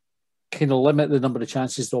kind of limit the number of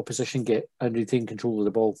chances the opposition get and retain control of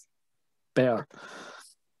the ball better.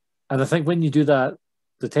 And I think when you do that,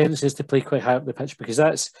 the tendency is to play quite high up the pitch,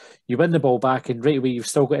 because you win the ball back and right away you've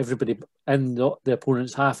still got everybody in the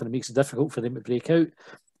opponent's half, and it makes it difficult for them to break out.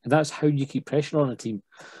 And that's how you keep pressure on a team.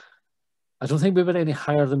 I don't think we were any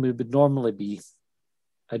higher than we would normally be.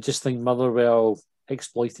 I just think Motherwell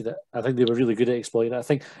exploited it. I think they were really good at exploiting it. I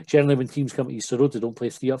think generally when teams come to Easter Road, they don't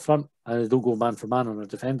play 3 up front and they don't go man for man on their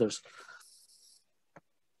defenders.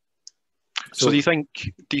 So do you think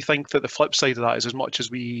that the flip side of that is, as much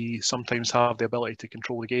as we sometimes have the ability to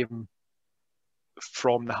control the game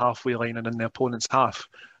from the halfway line and in the opponent's half,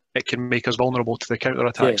 it can make us vulnerable to the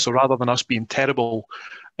counter-attack. Yeah. So rather than us being terrible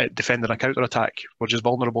at defending a counter-attack, we're just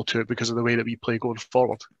vulnerable to it because of the way that we play going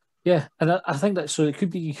forward. Yeah, and I think that, so it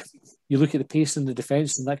could be, you look at the pace in the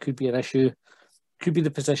defence and that could be an issue. Could be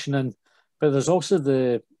the positioning, but there's also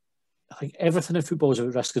I think everything in football is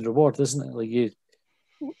about risk and reward, isn't it? Like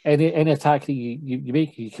any attack that you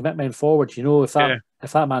make, you commit men forward. You know, if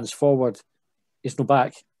that man's forward, it's no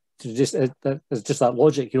back. It's just that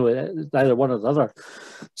logic. You know, either one or the other.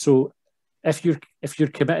 So if you're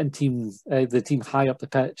committing the team high up the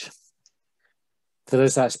pitch, there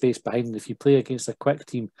is that space behind. If you play against a quick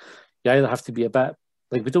team, you either have to be a bit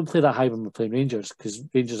like, we don't play that high when we're playing Rangers, because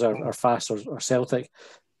Rangers are fast, or Celtic,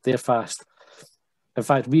 they're fast. In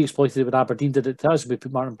fact, we exploited it when Aberdeen did it to us. We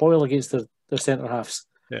put Martin Boyle against their centre halves.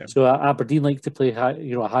 Yeah. So Aberdeen like to play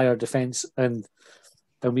a higher defence, and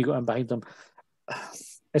we got in behind them.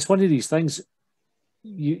 It's one of these things.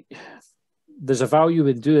 There's a value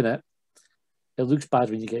in doing it. It looks bad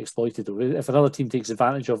when you get exploited. If another team takes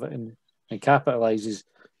advantage of it and capitalises,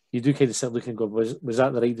 you do kind of sit looking and go, was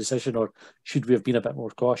that the right decision, or should we have been a bit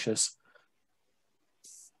more cautious?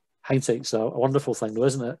 Hindsight's a wonderful thing, though,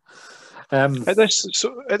 isn't it? At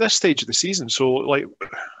this stage of the season, so like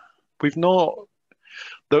we've not.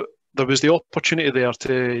 There was the opportunity there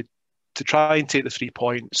to try and take the 3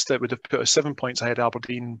 points that would have put us 7 points ahead of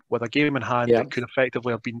Aberdeen with a game in hand that could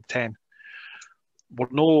effectively have been 10. We're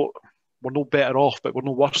no better off, but we're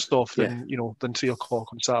no worse off than 3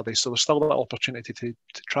 o'clock on Saturday. So there's still that opportunity to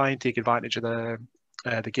try and take advantage of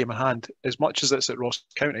the game in hand. As much as it's at Ross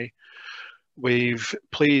County, we've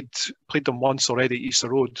played them once already at Easter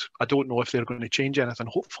Road. I don't know if they're going to change anything.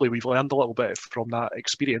 Hopefully we've learned a little bit from that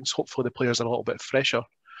experience. Hopefully the players are a little bit fresher.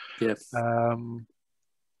 Yeah.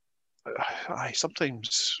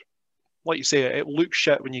 Sometimes, like you say, it looks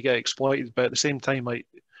shit when you get exploited, but at the same time, like,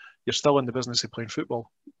 you're still in the business of playing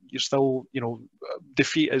football. You're still,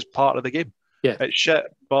 defeat is part of the game. Yeah. It's shit,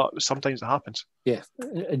 but sometimes it happens. Yeah.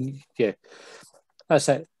 And that's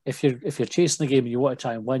it. If you're chasing the game and you want to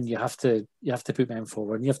try and win, you have to put men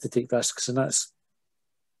forward and you have to take risks, and that's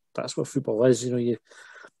what football is.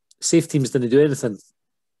 Safe teams didn't do anything.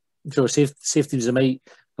 Safe teams, they might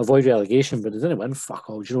avoid relegation, but they didn't win fuck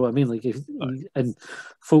all. Do you know what I mean? Like, and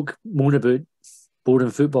folk moan about boring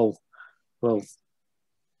football. Well,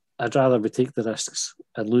 I'd rather we take the risks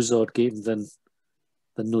and lose the odd game than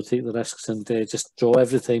no take the risks and just draw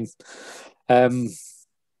every time.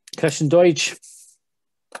 Christian Doidge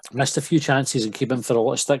missed a few chances and came in for a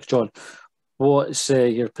lot of stick, John. What's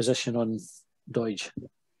your position on Doidge?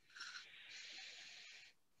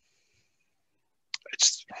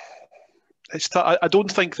 I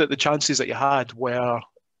don't think that the chances that you had were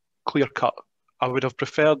clear cut. I would have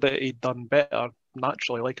preferred that he'd done better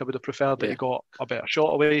naturally. Like, I would have preferred that he got a better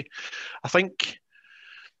shot away. I think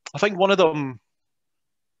one of them,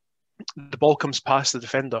 the ball comes past the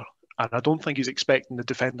defender, and I don't think he's expecting the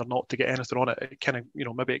defender not to get anything on it. It kind of,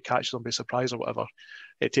 maybe it catches him by surprise or whatever.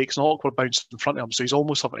 It takes an awkward bounce in front of him, so he's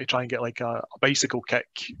almost having to try and get like a bicycle kick,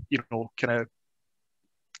 kind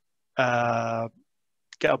of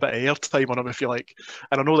get a bit of airtime on him, if you like.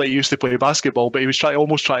 And I know that he used to play basketball, but he was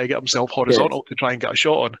almost trying to get himself horizontal to try and get a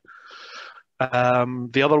shot on.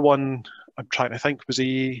 The other one, I'm trying to think, was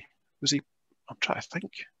he? I'm trying to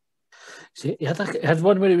think. He had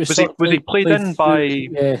one where he was he played in by?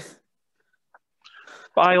 Yeah.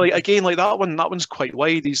 But again, like that one's quite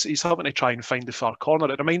wide. He's having to try and find the far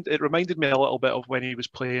corner. It reminded me a little bit of when he was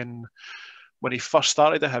playing, when he first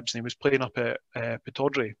started at Hibs and he was playing up at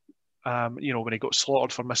Pittodrie. When he got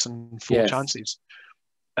slaughtered for missing 4 chances.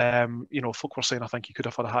 Folk were saying I think he could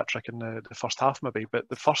have had a hat-trick in the first half maybe, but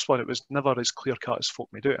the first one, it was never as clear-cut as folk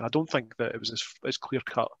made it, and I don't think that it was as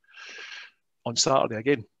clear-cut on Saturday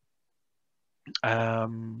again.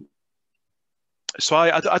 So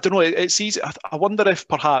I don't know, it's easy. I wonder if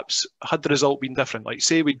perhaps, had the result been different, like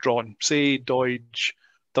say we'd drawn, say Doidge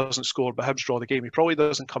doesn't score but Hibs draw the game, he probably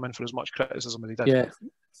doesn't come in for as much criticism as he did. Yeah.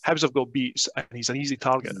 Hibs have got beats and he's an easy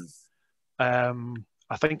target.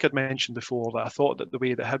 I think I'd mentioned before that I thought that the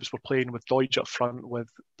way that Hibs were playing with Doidge up front, with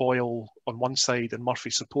Boyle on one side and Murphy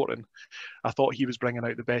supporting, I thought he was bringing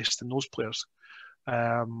out the best in those players.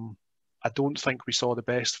 I don't think we saw the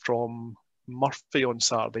best from Murphy on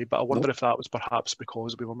Saturday, but I wonder if that was perhaps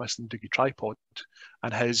because we were missing Dougie Tripod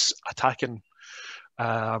and his attacking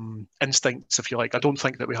instincts, if you like. I don't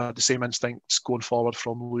think that we had the same instincts going forward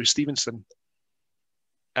from Lewis Stevenson.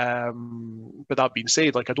 But that being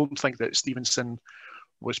said, like, I don't think that Stevenson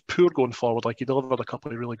was poor going forward. Like, he delivered a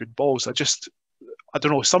couple of really good balls. I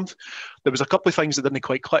don't know, there was a couple of things that didn't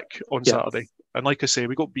quite click on Saturday. And like I say,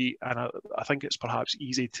 we got beat, and I think it's perhaps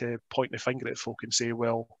easy to point the finger at folk and say,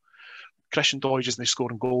 well, Christian Doidge isn't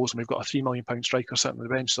scoring goals and we've got a £3 million striker sitting on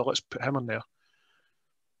the bench, so let's put him in there.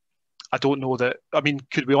 I don't know that. I mean,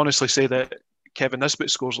 could we honestly say that Kevin Nisbet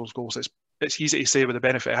scores those goals? It's easy to say with the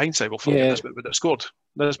benefit of hindsight. Well, fucking Nisbet would have scored.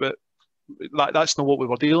 Nisbet, that's not what we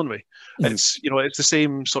were dealing with. It's it's the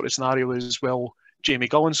same sort of scenario as, well, Jamie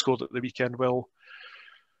Gullen scored at the weekend. Well,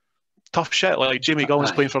 tough shit. Like, Jamie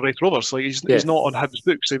Gullen's playing for Wraith Rovers. Like, he's not on Hibs'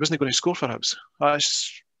 books, so he wasn't going to score for Hibs.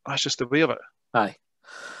 That's just the way of it. Aye.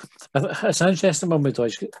 It's an interesting one with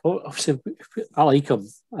Doidge. Obviously, I like him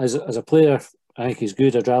as a player. I think he's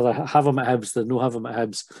good. I'd rather have him at Hibs than not have him at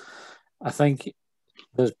Hibs. I think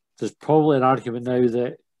there's probably an argument now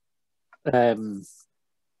that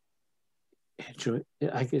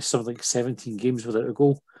I think it's something like 17 games without a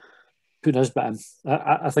goal. Put Nisbet in.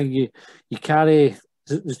 I think you carry.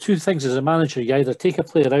 There's two things as a manager. You either take a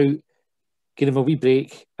player out, give them a wee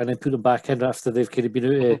break, and then put them back in after they've kind of been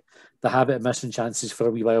out of the habit of missing chances for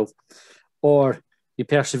a wee while, or you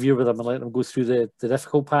persevere with them and let them go through the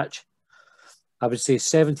difficult patch. I would say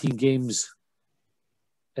 17 games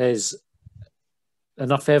is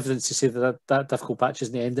enough evidence to say that difficult patch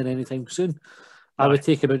isn't ending anytime soon. I would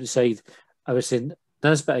take him out the side. I would say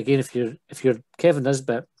Nisbet again. If you're Kevin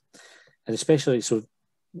Nisbet, and especially so,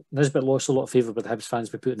 Nisbet lost a lot of favour with Hibs fans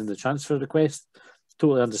by putting in the transfer request.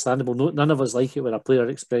 Totally understandable. None of us like it when a player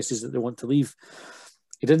expresses that they want to leave.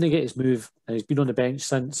 He didn't get his move, and he's been on the bench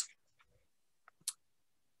since.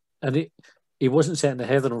 And he wasn't setting the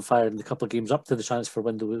heather on fire in the couple of games up to the transfer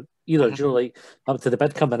window either, like up to the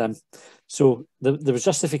bid coming in. So there was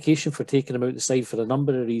justification for taking him out the side for a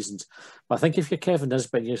number of reasons. But I think if you're Kevin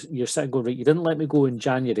Nisbet, you're sitting going, right, you didn't let me go in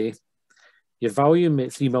January. You're valuing me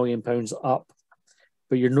at £3 million up,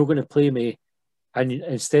 but you're not going to play me. And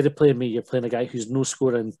instead of playing me, you're playing a guy who's no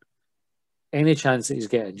scoring any chance that he's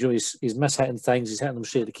getting. He's mishitting things. He's hitting them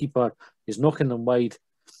straight at the keeper. He's knocking them wide.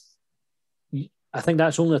 I think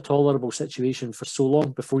that's only a tolerable situation for so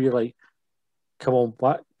long before you're like, come on,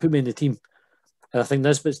 put me in the team. And I think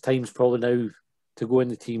Nisbet's time's probably now to go in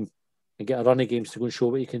the team and get a run of games to go and show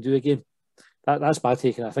what you can do again. That's my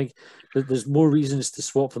take. And I think that there's more reasons to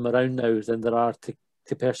swap them around now than there are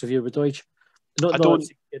to persevere with Doidge. Not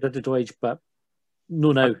to get rid of Doidge, but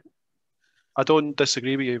no now. I don't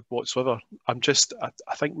disagree with you whatsoever. I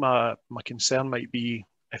think my concern might be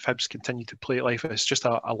if Hibs continue to play it like it's just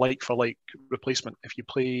a like-for-like replacement. If you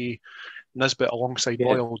play Nisbet alongside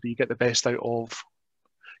Boyle, do you get the best out of...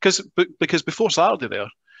 Because before Saturday there,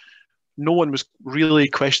 no one was really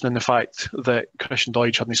questioning the fact that Christian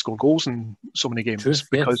Doidge hadn't scored goals in so many games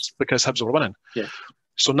because Hibs were winning. Yeah.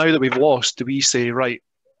 So now that we've lost, do we say, right,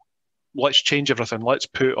 let's change everything. Let's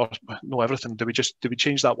put, or no, everything. Do we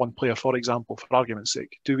change that one player, for example, for argument's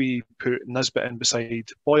sake? Do we put Nisbet in beside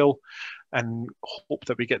Boyle and hope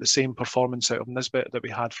that we get the same performance out of Nisbet that we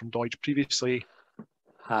had from Doidge previously?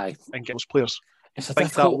 Aye. And get those players. I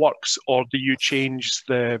think that works, or do you change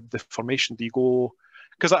the formation? Do you go?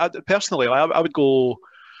 Because personally, I would go.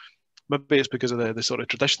 Maybe it's because of the sort of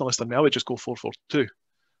traditionalist in me. I would just go 4-4-2.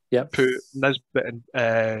 Yeah. Put Nisbet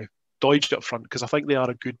and Doidge up front because I think they are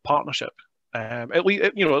a good partnership. At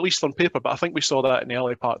least on paper, but I think we saw that in the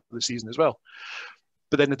early part of the season as well.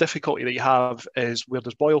 But then the difficulty that you have is where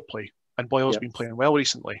does Boyle play? And Boyle's been playing well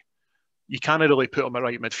recently. You can't really put him at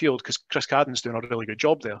right midfield because Chris Cadden's doing a really good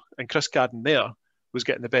job there. And Chris Cadden there was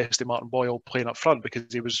getting the best of Martin Boyle playing up front because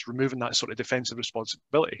he was removing that sort of defensive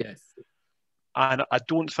responsibility. Yes. And I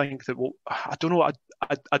don't think that I don't know.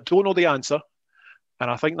 I don't know the answer. And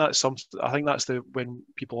I think that's when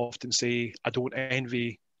people often say, I don't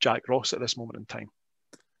envy Jack Ross at this moment in time.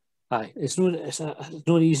 Aye, it's not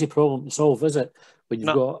an easy problem to solve, is it? When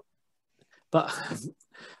you've got, but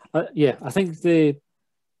I think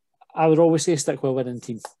I would always say stick with a winning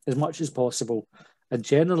team as much as possible. And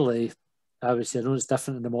generally, I would say, I know it's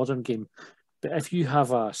different in the modern game, but if you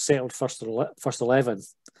have a settled first 11,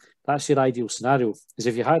 that's your ideal scenario. Is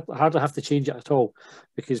if you hardly have to change it at all,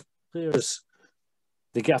 because players,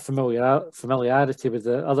 they get a familiarity with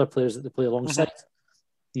the other players that they play alongside.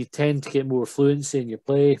 Mm-hmm. You tend to get more fluency in your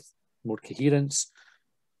play, more coherence,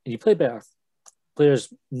 and you play better.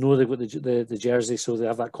 Players know they've got the jersey, so they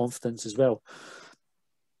have that confidence as well.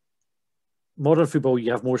 Modern football,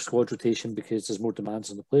 you have more squad rotation because there's more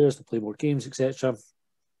demands on the players to play more games, etc.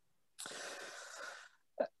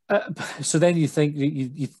 So then you think,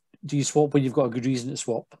 do you swap when you've got a good reason to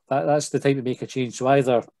swap? That's the time to make a change. So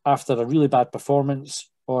either after a really bad performance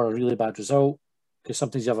or a really bad result, because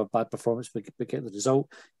sometimes you have a bad performance but get the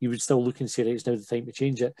result, you would still look and say, right, it's now the time to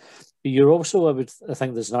change it. But you're also, I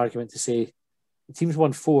think there's an argument to say, the team's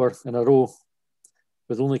won 4 in a row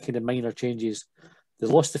with only kind of minor changes. They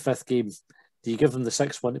lost the 5th game. Do you give them the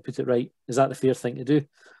 6th one to put it right? Is that the fair thing to do?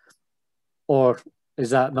 Or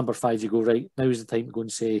is that number 5, you go, right, now is the time to go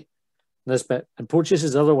and say Nisbet. And Porteous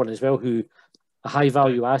is the other one as well, who a high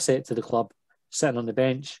value asset to the club, sitting on the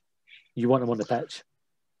bench. You want him on the pitch.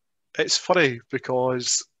 It's funny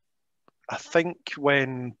because I think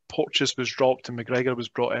when Porteous was dropped and McGregor was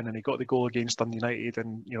brought in and he got the goal against Dundee United,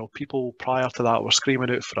 and people prior to that were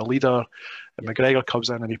screaming out for a leader, and McGregor comes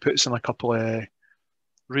in and he puts in a couple of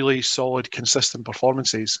really solid, consistent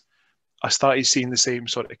performances. I started seeing the same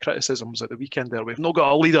sort of criticisms at the weekend there. We've not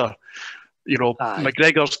got a leader.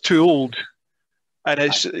 McGregor's too old. And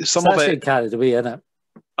it's some of it carried away, isn't it?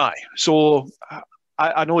 Aye. So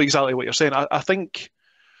I know exactly what you're saying. I think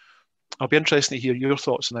I'll be interested to hear your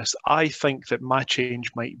thoughts on this. I think that my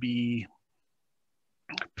change might be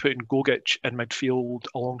putting Gogic in midfield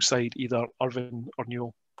alongside either Irvine or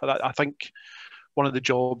Newell. I think one of the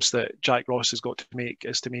jobs that Jack Ross has got to make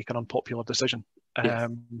is to make an unpopular decision.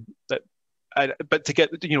 But to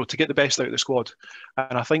get the best out of the squad,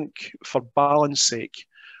 and I think for balance sake,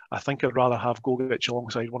 I think I'd rather have Gogic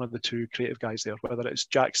alongside one of the two creative guys there, whether it's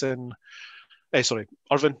Jackson. Irvine.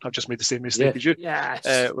 I've just made the same mistake as you. Yes.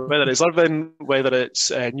 Whether it's Irvine, whether it's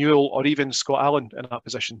Newell, or even Scott Allen in that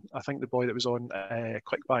position. I think the boy that was on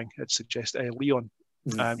Clickbang had suggested Leon.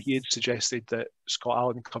 He had suggested that Scott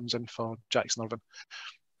Allen comes in for Jackson Irvine.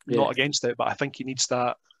 Not against it, but I think he needs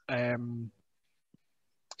that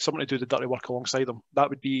someone to do the dirty work alongside him.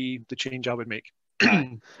 That would be the change I would make.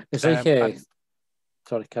 It's like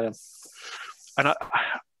sorry, carry on. And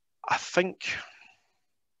I think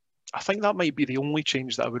that might be the only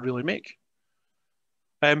change that I would really make.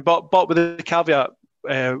 But with the caveat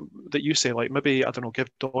that you say, like maybe, I don't know, give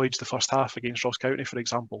Doidge the first half against Ross County, for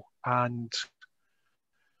example. And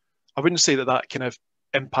I wouldn't say that kind of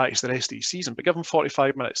impacts the rest of the season, but give him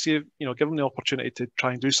 45 minutes. Give him the opportunity to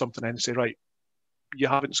try and do something and say, right, you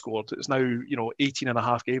haven't scored. It's now, 18 and a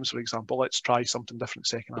half games, for example. Let's try something different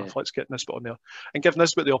second half. Let's get Nisbet on there and give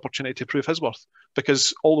Nisbet the opportunity to prove his worth.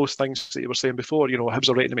 Because all those things that you were saying before, Hibs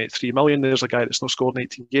are rating him at 3 million. There's a guy that's not scored in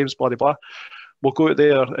 18 games, blah, blah, blah. We'll go out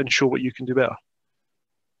there and show what you can do better.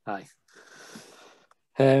 Aye.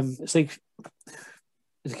 It's like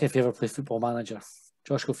if you ever play Football Manager.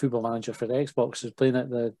 Josh got Football Manager for the Xbox. Was playing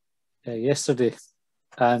it yesterday,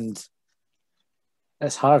 and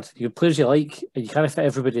it's hard. You have players you like, and you can't fit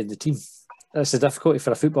everybody in the team. That's the difficulty for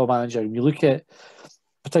a Football Manager. And you look at,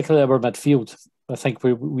 particularly our midfield, I think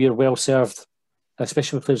we are well served,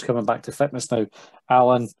 especially with players coming back to fitness now.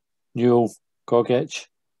 Allen, Newell, Gogic,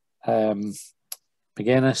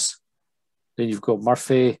 McGuinness. Then you've got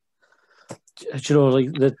Murphy.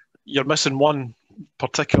 You're missing one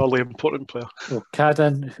particularly important player. Oh,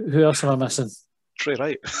 Cadden. Who else am I missing? Trey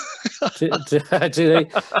Wright. Trey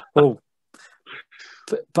Wright. Oh,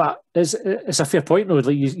 but it's a fair point though.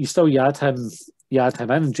 Like you add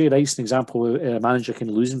him in. Jay Wright's an example where a manager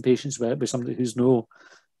can losing patience with somebody who's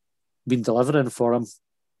been delivering for him.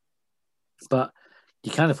 But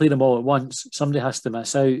you can't play them all at once. Somebody has to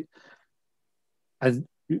miss out. And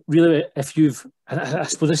really, I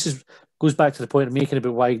suppose this goes back to the point I'm making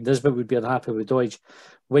about why Nisbet would be unhappy with Doidge.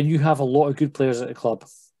 When you have a lot of good players at the club,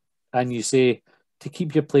 and you say to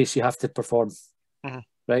keep your place, you have to perform,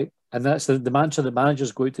 right? And that's the mantra that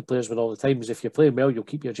managers go out to players with all the time: is if you're playing well, you'll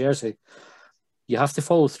keep your jersey. You have to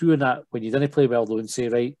follow through on that when you didn't play well, though, and say,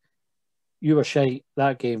 right, you were shite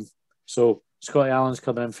that game, so Scotty Allen's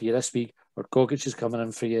coming in for you this week, or Gogic is coming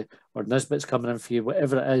in for you, or Nisbet's coming in for you,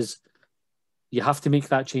 whatever it is. You have to make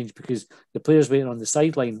that change because the players waiting on the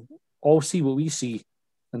sideline all see what we see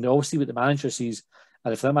and they all see what the manager sees.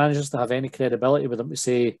 And if that manager's to have any credibility with them to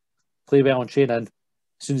say, play well on training, as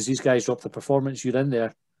soon as these guys drop the performance, you're in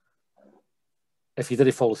there. If you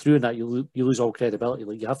didn't follow through on that, you lose all credibility.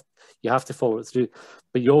 Like you have to follow it through.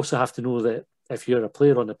 But you also have to know that if you're a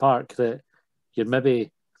player on the park, that you're maybe...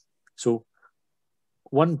 So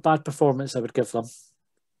one bad performance I would give them.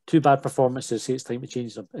 2 bad performances, say it's time to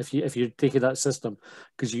change them. If you're taking that system,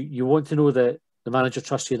 because you want to know that the manager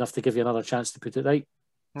trusts you enough to give you another chance to put it right.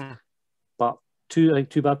 But 2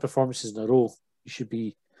 bad performances in a row, you should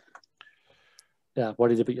be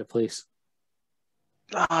worried about your place.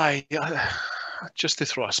 Aye, just to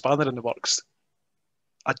throw a spanner in the works,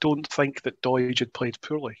 I don't think that Doidge had played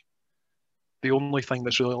poorly. The only thing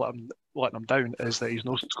that's really letting him down is that he's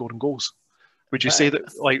not scoring goals. Would you say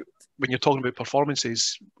that, like, when you're talking about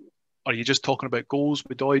performances, are you just talking about goals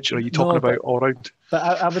with Doidge, or are you talking about all round? But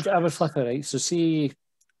I would flip it, right. So see,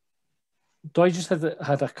 Doidge just had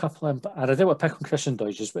a couple of, and I did want to pick on Christian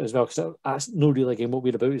Doidge as well, because that's no really game what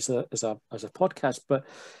we're about as a podcast. But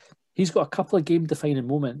he's got a couple of game defining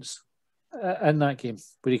moments in that game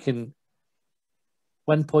where he can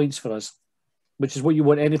win points for us, which is what you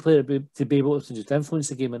want any player to be able to do, to influence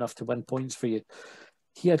the game enough to win points for you.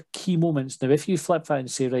 He had key moments. Now, if you flip that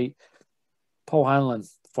and say, right, Paul Hanlon,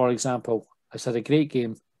 for example, has had a great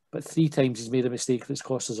game, but 3 times he's made a mistake that's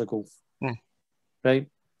cost us a goal, right?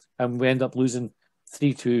 And we end up losing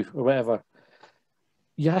 3-2 or whatever.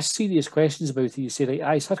 You ask serious questions about it. You say,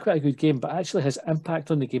 right, he's had quite a good game, but actually his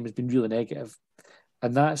impact on the game has been really negative.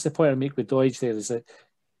 And that's the point I make with Doidge there, is that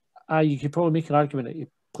you could probably make an argument that he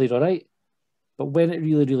played all right, but when it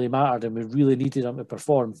really, really mattered and we really needed him to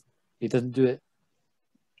perform, he didn't do it.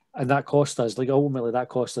 And that cost us, ultimately that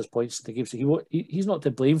cost us points in the game. So he's not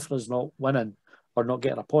to blame for us not winning or not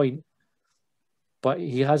getting a point. but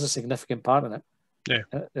he has a significant part in it. Yeah.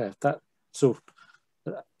 So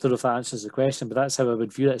I don't know if that answers the question, but that's how I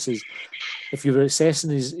would view it. It says, if you were assessing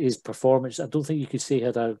his performance, I don't think you could say he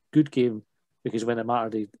had a good game, because when it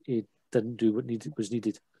mattered, he didn't do what was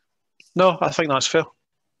needed. No, I think that's fair.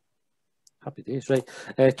 Happy days,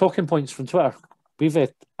 right? Talking points from Twitter.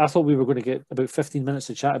 I thought we were going to get about 15 minutes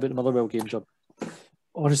to chat about the Motherwell game, John.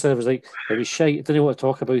 Honestly, I was like, it was shite. I didn't want to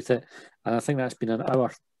talk about it, and I think that's been an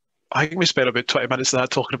hour. I think we spent about 20 minutes of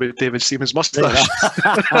that talking about David Seaman's moustache.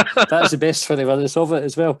 That's the best 20 minutes of it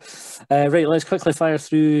as well. Right, let's quickly fire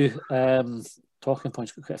through talking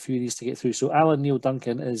points. Got quite a few of these to get through. So Alan Neil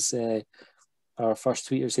Duncan is our first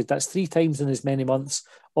tweeter. Said, that's 3 times in as many months,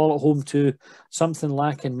 all at home too. Something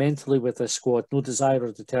lacking mentally with this squad. No desire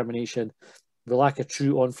or determination. We lack a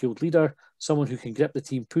true on-field leader, someone who can grip the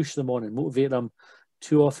team, push them on and motivate them.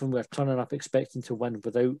 Too often we're turning up expecting to win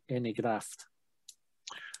without any graft.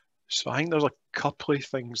 So I think there's a couple of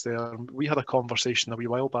things there. We had a conversation a wee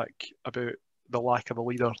while back about the lack of a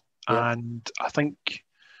leader, and I think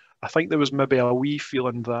there was maybe a wee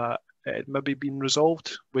feeling that it had maybe been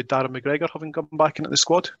resolved with Darren McGregor having come back into the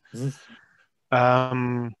squad.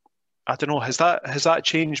 I don't know. Has that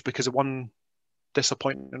changed because of one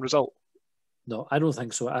disappointing result? No, I don't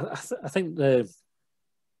think so. I think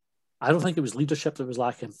I don't think it was leadership that was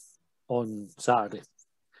lacking on Saturday.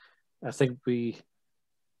 I think I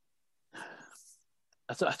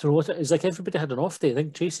don't know what it is. Like, everybody had an off day. I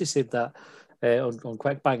think Tracy said that on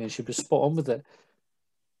Quick Bang, and she was spot on with it.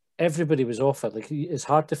 Everybody was off it. Like, it's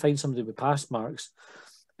hard to find somebody with pass marks,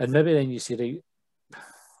 and maybe then you say, right,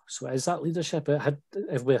 so is that leadership?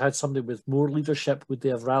 If we had somebody with more leadership, would they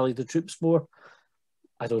have rallied the troops more?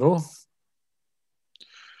 I don't know.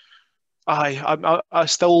 I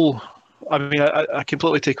still. I mean, I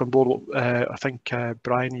completely take on board what I think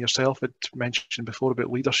Brian yourself had mentioned before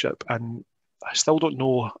about leadership, and I still don't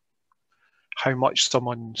know how much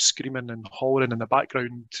someone screaming and hollering in the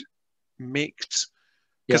background makes.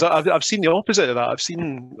 Because I've seen the opposite of that. I've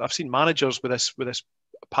seen managers with this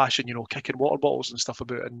passion, kicking water bottles and stuff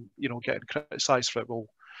about, and getting criticised for it. Well,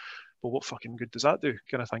 what fucking good does that do,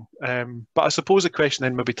 kind of thing? But I suppose the question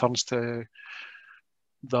then maybe turns to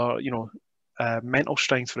the mental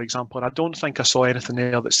strength, for example. And I don't think I saw anything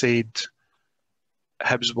there that said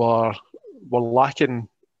Hibs were lacking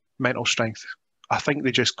mental strength. I think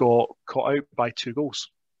they just got caught out by 2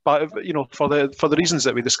 goals. But for the reasons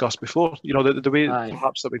that we discussed before, the way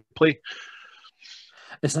perhaps that we play.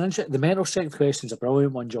 It's the mental strength question is a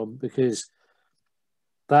brilliant one, John, because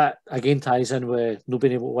that again ties in with not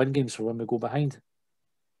being able to win games for when we go behind.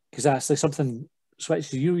 Because that's like something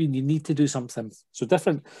switches you, and you need to do something. So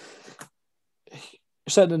different. You're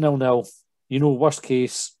sitting at 0-0, worst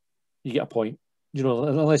case, you get a point.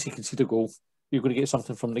 Unless you concede a goal, you're going to get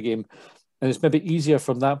something from the game. And it's maybe easier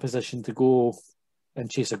from that position to go and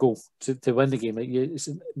chase a goal to win the game. It's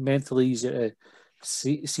mentally easier to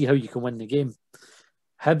see how you can win the game.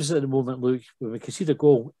 Hibs at the moment, look, when we concede a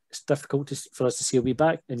goal, it's difficult for us to see a way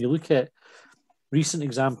back. And you look at recent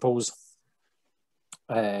examples,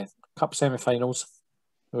 Cup semi-finals,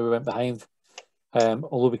 where we went behind.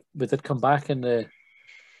 Although we did come back in the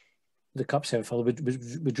Cup semi-final,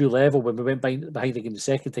 we drew level when we went behind again the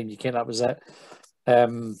second time. That was it.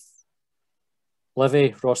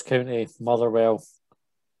 Livy, Ross County, Motherwell,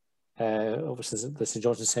 obviously the St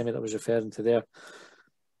Johnstone semi that I was referring to there.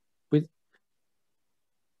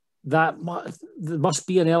 There must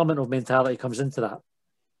be an element of mentality comes into that,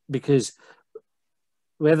 because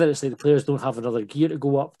whether it's like the players don't have another gear to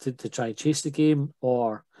go up to try and chase the game,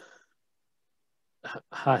 or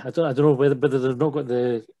I don't know whether they've not got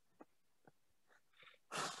the,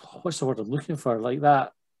 what's the word I'm looking for, like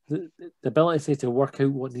that, the ability to work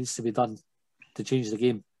out what needs to be done to change the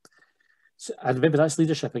game. So, and maybe that's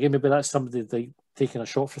leadership again. Maybe that's somebody like taking a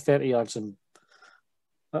shot for 30 yards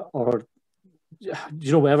or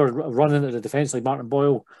whatever, running into the defence like Martin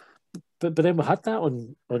Boyle. But then we had that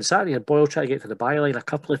on Saturday. Had Boyle try to get to the byline a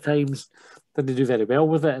couple of times, didn't do very well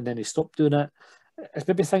with it, and then he stopped doing it. It's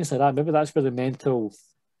maybe things like that. Maybe that's where the mental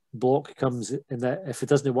block comes in, that if it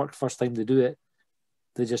doesn't work the first time they do it,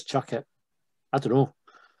 they just chuck it. I don't know.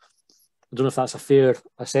 I don't know if that's a fair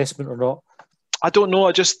assessment or not. I don't know.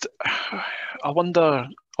 I wonder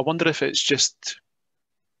if it's just.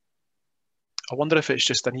 I wonder if it's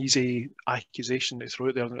just an easy accusation to throw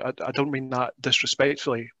out there. I don't mean that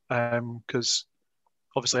disrespectfully, because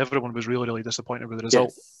obviously everyone was really, really disappointed with the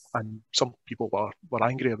result, and some people were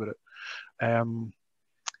angry about it.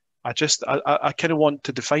 I kind of want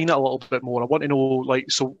to define it a little bit more. I want to know,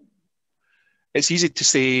 so it's easy to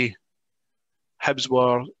say Hibs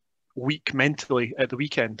were weak mentally at the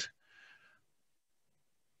weekend,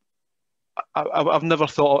 I've never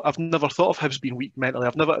thought of Hibs being weak mentally.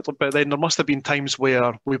 But then there must have been times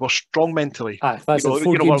where we were strong mentally. That's it.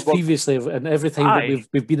 Four games previously, and every time that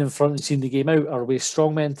we've been in front and seen the game out, are we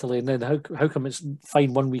strong mentally? And then how come it's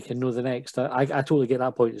fine one week and no the next? I totally get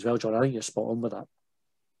that point as well, John. I think you're spot on with that.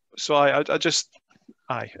 So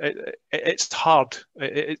it's hard.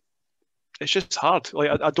 It's just hard.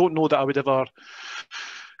 Like I don't know that I would ever.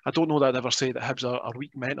 I don't know that I'd ever say that Hibs are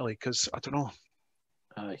weak mentally, because I don't know.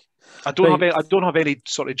 Aye. I don't have any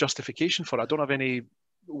sort of justification for it. I don't have any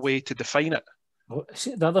way to define it. Well,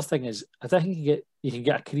 see, the other thing is, I think you can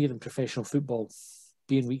get a career in professional football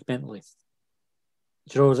being weak mentally.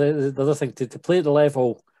 You know, the other thing, to play at the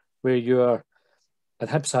level where you're, and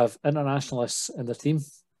Hibs have internationalists in their team.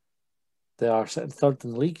 They are sitting third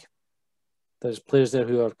in the league. There's players there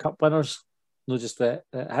who are cup winners. Not just that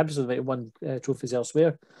Hibs have won trophies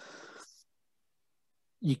elsewhere.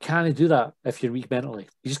 You can't do that if you're weak mentally.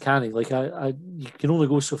 You just can't. Like you can only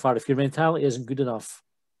go so far. If your mentality isn't good enough,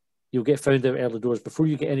 you'll get found out early doors. Before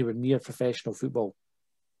you get anywhere near professional football,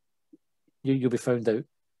 you'll be found out.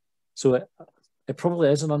 So it probably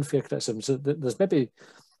is an unfair criticism. So there is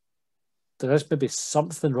maybe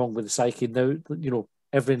something wrong with the psyche now. You know,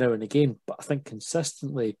 every now and again. But I think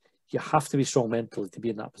consistently, you have to be strong mentally to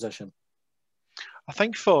be in that position. I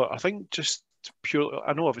think just purely,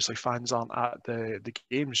 I know obviously fans aren't at the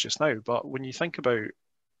games just now, but when you think about,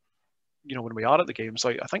 you know, when we are at the games,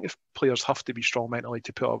 like I think if players have to be strong mentally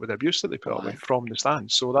to put up with the abuse that they put up with from the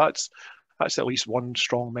stands, so that's at least one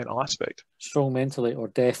strong mental aspect. Strong mentally or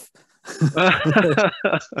deaf. Right,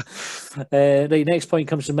 next point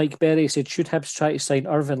comes from Mike Berry. He said, should Hibs try to sign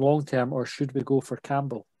Irvine long term, or should we go for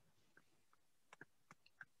Campbell?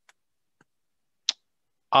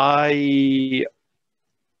 I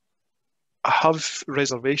have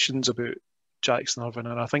reservations about Jackson Irvine,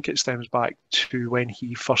 and I think it stems back to when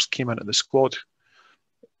he first came into the squad.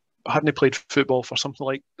 Hadn't he played football for something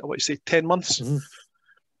like, I want to say, 10 months? Mm-hmm.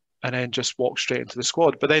 And then just walked straight into the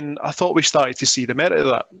squad. But then I thought we started to see the merit of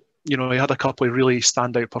that. You know, he had a couple of really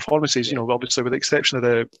standout performances, you know, obviously with the exception of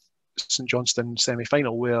the St Johnstone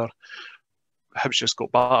semi-final, where Hibs just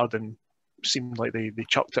got battered and seemed like they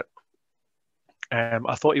chucked it.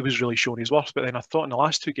 I thought he was really showing his worth, but then I thought in the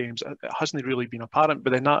last two games it hasn't really been apparent.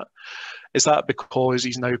 But then is that because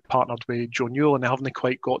he's now partnered with Joe Newell and they haven't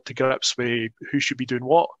quite got to grips with who should be doing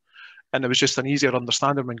what? And it was just an easier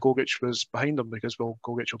understanding when Gogic was behind him, because, well,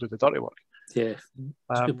 Gogic will do the dirty work. Yeah,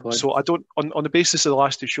 that's a good point. So I don't, on the basis of the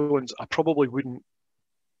last two showings, I probably wouldn't.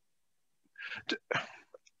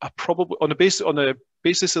 On the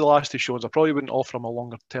basis of the last two showings, I probably wouldn't offer him a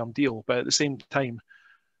longer term deal. But at the same time,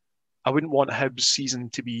 I wouldn't want Hibs' season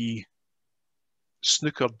to be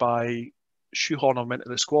snookered by shoehorning him into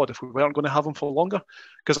the squad if we weren't going to have him for longer.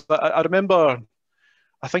 Because I remember,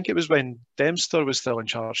 I think it was when Dempster was still in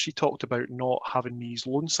charge, he talked about not having these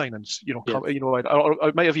loan signings. You know, or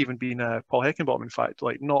it might have even been Paul Heckenbottom, in fact,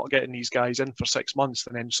 like not getting these guys in for 6 months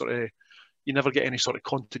and then sort of you never get any sort of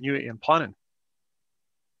continuity in planning.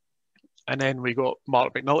 And then we got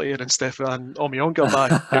Mark McNulty and Stefan Omiyonga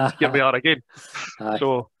back. Here we are again. Aye.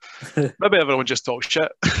 So maybe everyone just talks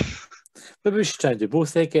shit. Maybe we should try and do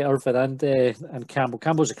both. Get Irvine and Campbell.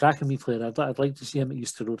 Campbell's a cracking wee player. I'd like to see him at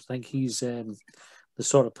Easter Road. I think he's the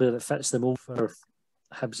sort of player that fits the mold for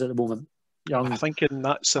Hibs at the moment. Young, I think in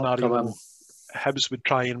that scenario, Hibs would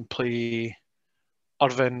try and play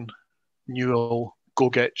Irvine, Newell,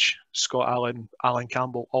 Gogic, Scott Allen, Alan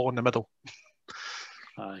Campbell, all in the middle.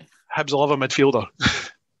 Aye. Hibs will have a midfielder.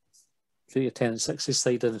 Do your 10 and 6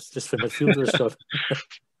 side in just for midfielders, Scott.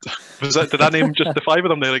 Did I name just the 5 of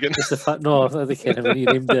them there again? No, they can't. When you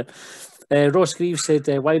named it. Ross Greaves said,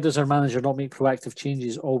 why does our manager not make proactive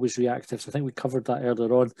changes, always reactive? So I think we covered that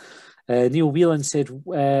earlier on. Neil Whelan said,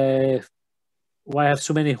 why have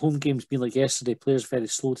so many home games been like yesterday? Players very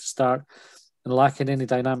slow to start and lacking any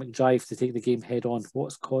dynamic drive to take the game head on.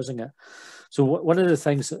 What's causing it? So one of the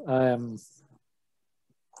things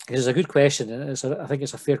is a good question, and I think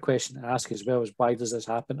it's a fair question to ask as well, is why does this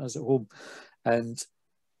happen to us at home? And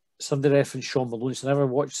somebody referenced Sean Maloney. So I never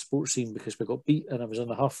watched Sports Scene because we got beat and I was in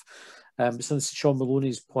the huff. But since Sean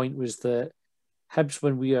Maloney's point was that Hibs,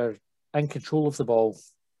 when we are in control of the ball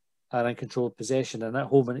and in control of possession and at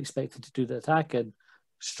home and expected to do the attacking,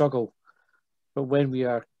 struggle. But when we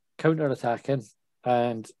are counter-attacking,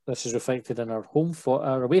 and this is reflected in our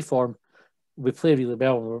our away form, we play really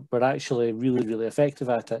well. We're actually really, really effective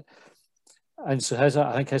at it. And so I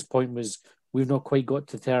think his point was we've not quite got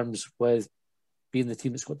to terms with being the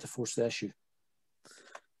team that's got to force the issue.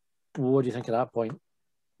 What do you think of that point?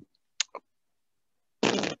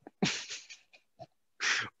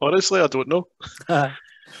 Honestly, I don't know.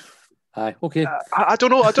 Aye, okay. I don't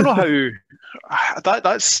know. I don't know how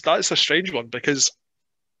that's a strange one, because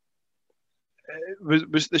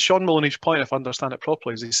was the Sean Maloney's point, if I understand it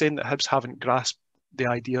properly, is he saying that Hibs haven't grasped the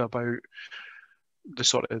idea about the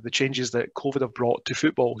sort of the changes that COVID have brought to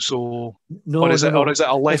football? So, or is it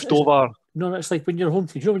a leftover? No, it's like when you're a home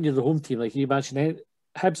team. You know, when you're the home team, like you imagine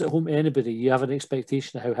Hibs at home to anybody, you have an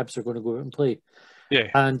expectation of how Hibs are going to go out and play. Yeah.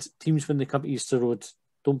 And teams, when they come to Easter Road,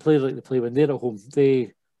 don't play like they play when they're at home.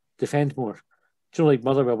 They defend more. Do you know, like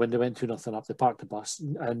Motherwell, when they went 2-0 up, they parked the bus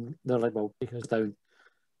and they're like, well, take us down.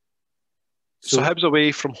 So Hibs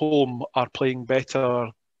away from home are playing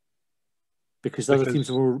better because the other teams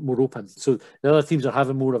are more open. So the other teams are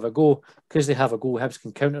having more of a go. Because they have a go, Hibs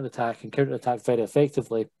can counter-attack very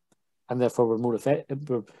effectively, and therefore we're more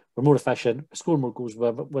efficient, score more goals,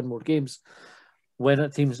 win more games.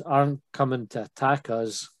 When teams aren't coming to attack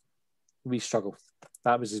us, we struggle.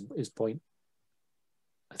 That was his point,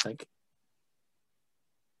 I think.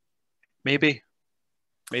 Maybe.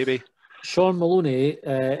 Sean Maloney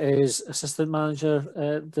is assistant manager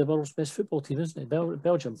at the world's best football team, isn't he?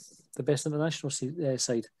 Belgium, the best international side. That's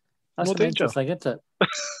no a mental thing, isn't it?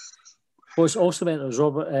 What's also meant was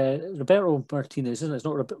Roberto Martinez, isn't it? It's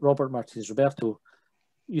not Robert Martinez. Roberto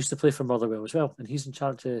used to play for Motherwell as well, and he's in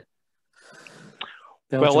charge of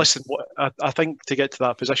Belgium. Well, listen, I think to get to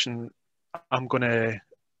that position, I'm going to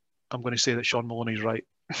say that Sean Maloney's right.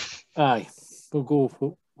 Aye, we'll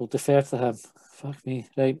defer to him. Fuck me.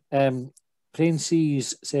 Right.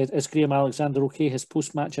 Princes said, is Graham Alexander okay? His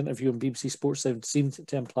post-match interview on BBC Sports Sound seemed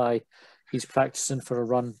to imply he's practising for a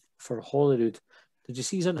run for Holyrood. Did you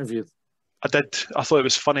see his interview? I did. I thought it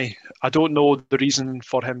was funny. I don't know the reason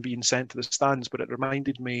for him being sent to the stands, but it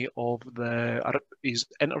reminded me of his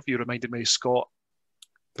interview reminded me of Scott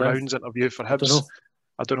Brown's interview for Hibs.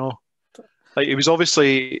 I don't know. Like, he was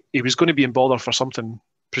going to be in bother for something,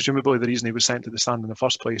 presumably the reason he was sent to the stand in the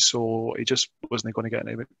first place, so he just wasn't going to get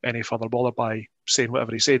any further bother by saying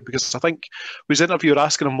whatever he said, because I think was the interviewer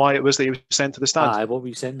asking him why it was that he was sent to the stand. Aye, what were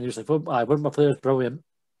you saying? He was like, well, one of my players brilliant.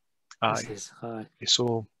 Aye. Aye.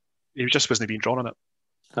 So he just wasn't being drawn on it.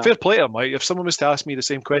 Aye. Fair play to him, right? If someone was to ask me the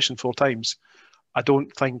same question 4 times, I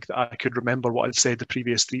don't think that I could remember what I'd said the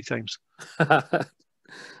previous 3 times.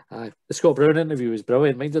 Aye. The Scott Brown interview was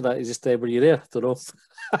brilliant. Minded that, he just were you there? I don't know.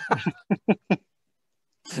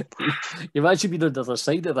 You imagine being on the other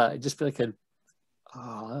side of that and just be like,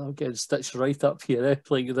 I'm getting stitched right up here,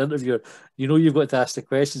 like the interviewer. You know you've got to ask the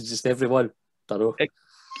questions, just everyone. Don't know.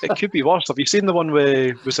 It could be worse. Have you seen the one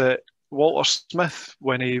where was it Walter Smith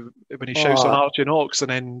when he shouts on Archie Knox,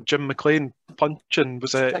 and then Jim McLean punching?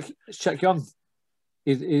 Was it Chick Young?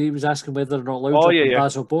 He was asking whether or not Loudon and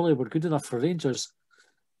Basil Bowley were good enough for Rangers.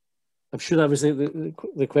 I'm sure that was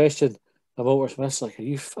the question. And Walter Smith's like, are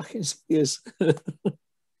you fucking serious?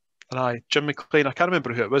 And Jim McLean, I can't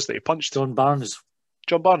remember who it was that he punched. John Barnes.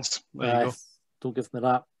 There you go. Don't give me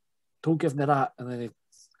that. And then he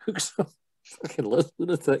hooks him. Fucking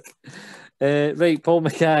lunatic. Right, Paul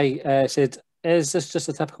Mackay said, is this just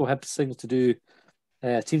a typical Hibs thing to do?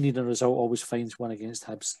 Team needing a result always finds one against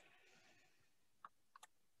Hibs.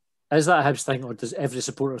 Is that a Hibs thing, or does every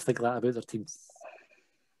supporter think that about their team?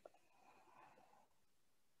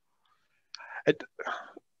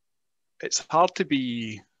 It's hard to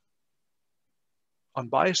be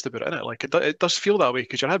unbiased about it, isn't it? Like, it does feel that way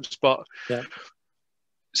because you're Hibs, but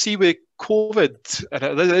see, with COVID,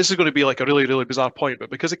 and this is going to be like a really, really bizarre point,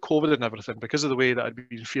 but because of COVID and everything, because of the way that I'd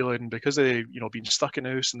been feeling, because of, being stuck in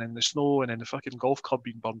the house and then the snow and then the fucking golf club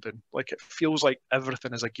being burned in, like, it feels like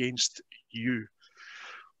everything is against you.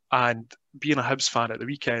 And being a Hibs fan at the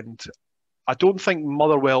weekend, I don't think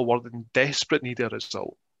Motherwell were in desperate need of a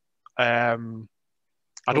result. I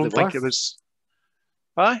don't think it was.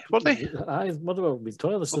 Aye, were they? Aye, Motherwell have been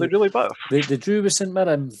toilers. Were they really bad? They drew with St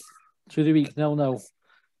Mirren through the week 0-0.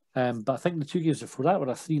 But I think the 2 games before that were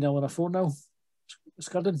a 3-0 and a 4-0.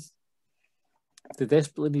 Scudden. They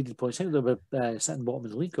desperately needed points. I think they were sitting bottom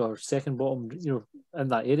of the league or second bottom, in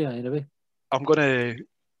that area anyway. How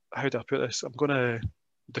do I put this? I'm gonna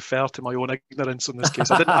defer to my own ignorance in this case.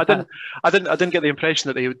 I didn't get the impression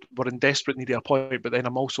that they were in desperate need of a point, but then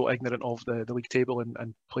I'm also ignorant of the league table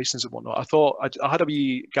and placings and whatnot. I thought I had a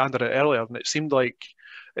wee gander at it earlier, and it seemed like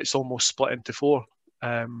it's almost split into 4.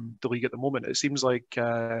 The league at the moment. It seems like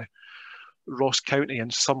Ross County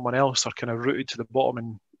and someone else are kind of rooted to the bottom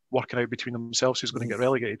and working out between themselves who's going to get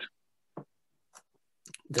relegated.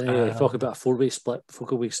 Talk about a 4-way split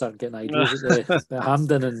before we start getting ideas at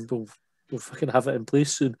Hampden, and we'll fucking have it in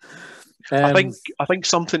place soon. I think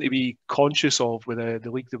something to be conscious of with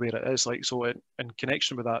the league the way it is, like, so in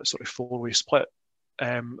connection with that sort of 4-way split,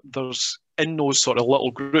 there's in those sort of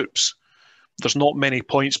little groups, there's not many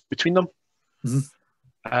points between them.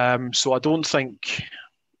 Mm-hmm. So I don't think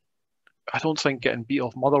getting beat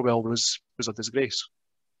off Motherwell was a disgrace.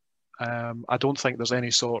 I don't think there's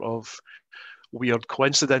any sort of weird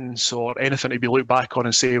coincidence or anything to be looked back on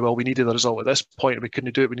and say, well, we needed a result at this point and we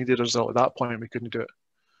couldn't do it. We needed a result at that point and we couldn't do it.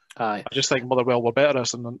 Aye. I just think Motherwell were better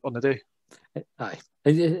us on the day. Aye.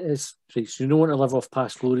 It's you don't want to live off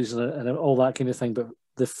past glories and all that kind of thing, but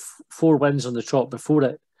the 4 wins on the trot before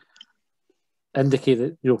it indicate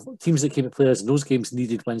that teams that came to play us in those games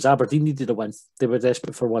needed wins. Aberdeen needed a win. They were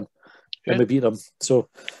desperate for one. And we beat them. So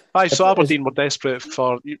Aberdeen were desperate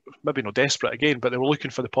for, maybe not desperate again, but they were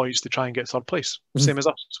looking for the points to try and get third place, same as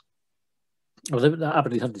us. Well,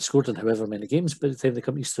 Aberdeen hadn't scored in however many games by the time they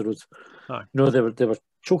come to Easter Road. Aye. They were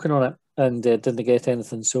choking on it and didn't get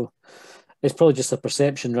anything. So it's probably just a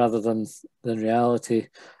perception rather than reality.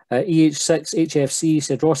 EH6 HFC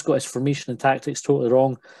said Ross got his formation and tactics totally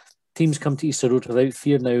wrong. Teams come to Easter Road without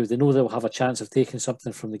fear now. They know they'll have a chance of taking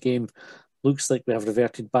something from the game. Looks like we have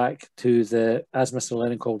reverted back to the, as Mr.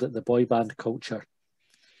 Lennon called it, the boy band culture.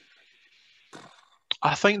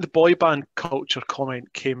 I think the boy band culture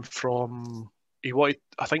comment came from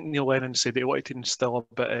I think Neil Lennon said that he wanted to instill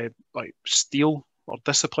a bit of like steel or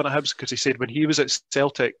discipline at Hibs, because he said when he was at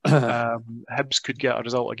Celtic, Hibs could get a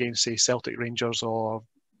result against, say, Celtic, Rangers or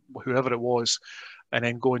whoever it was, and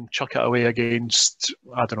then go and chuck it away against,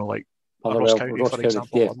 I don't know, like Ross County, for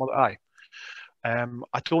example. Yeah. Aye.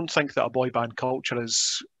 I don't think that a boy band culture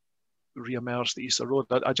has re-emerged at Easter Road.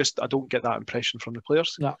 I don't get that impression from the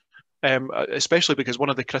players. No. Especially because one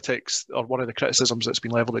of the criticisms that's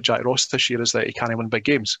been levelled at Jack Ross this year is that he can't win big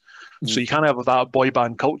games. So you can't have that boy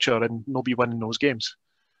band culture and not be winning those games.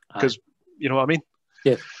 Because, you know what I mean?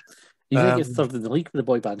 Yeah. You didn't get third in the league with the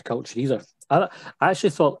boy band culture either. I actually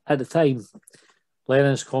thought at the time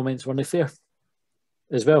Lennon's comments weren't fair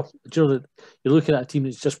as well. Do you know that you're looking at a team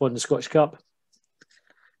that's just won the Scottish Cup,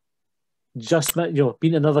 just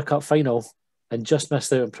been another cup final and just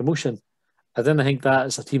missed out on promotion. I didn't think that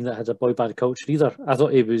is a team that had a boy band culture either. I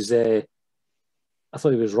thought he was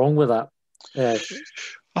wrong with that.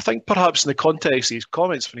 I think perhaps in the context of his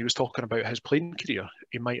comments when he was talking about his playing career,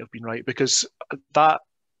 he might have been right, because that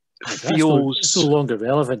feels it's no longer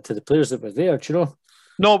relevant to the players that were there. Do you know?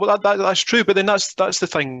 No, but that's true. But then that's the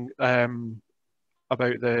thing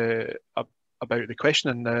about the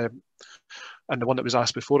question and the one that was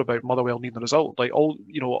asked before about Motherwell needing a result. Like all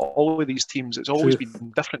of these teams, it's always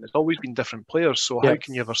been different. It's always been different players. So how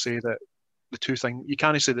can you ever say that the two things? You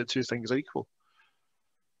can't say that two things are equal.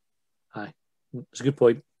 Aye, it's a good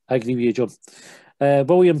point. I agree with you, John.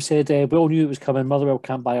 William said, we all knew it was coming. Motherwell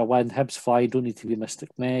can't buy a win. Hibs fly, don't need to be Mystic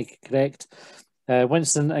Meg. Correct.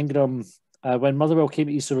 Winston Ingram, when Motherwell came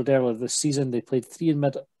to Easter Road earlier this season, they played 3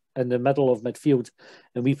 in the middle of midfield,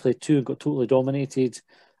 and we played 2 and got totally dominated.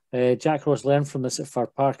 Jack Ross learned from this at Fir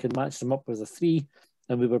Park and matched them up with a 3,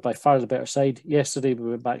 and we were by far the better side. Yesterday, we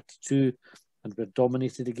went back to 2 and were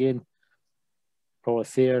dominated again. Probably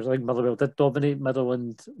fair. I think Motherwell did dominate middle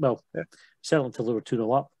and, certainly until they were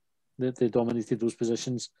 2-0 up. They dominated those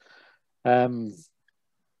positions.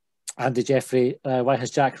 Andy Jeffrey, why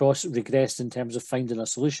has Jack Ross regressed in terms of finding a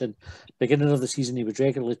solution? Beginning of the season, he would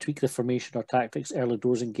regularly tweak the formation or tactics early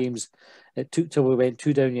doors in games. It took till we went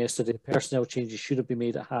 2 down yesterday. Personnel changes should have been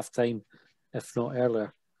made at half-time, if not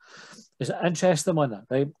earlier. It's an interesting one, that,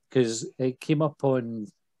 right? Because it came up on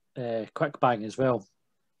Quick Bang as well.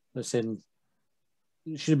 They're saying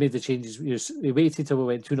you should have made the changes. We waited till we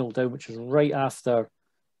went 2-0 down, which was right after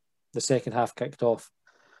the second half kicked off.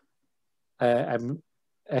 And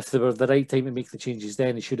if they were the right time to make the changes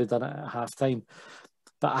then, he should have done it at half-time.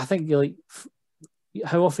 But I think,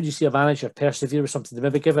 how often do you see a manager persevere with something? They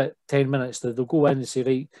maybe give it 10 minutes, they'll go in and say,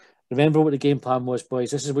 right, remember what the game plan was,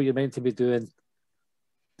 boys. This is what you're meant to be doing.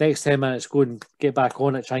 Next 10 minutes, go and get back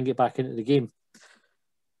on it, try and get back into the game.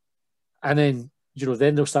 And then,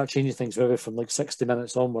 then they'll start changing things maybe from like 60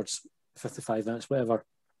 minutes onwards, 55 minutes, whatever.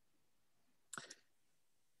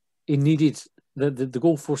 He needed, the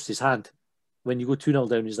goal forced his hand. When you go 2-0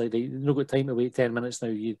 down, he's like, you've not got time to wait 10 minutes now.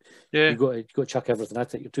 You've got to chuck everything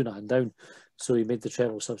at it. You're 2-0 down. So he made the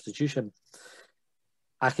treble substitution.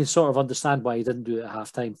 I can sort of understand why he didn't do it at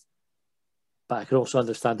half-time. But I can also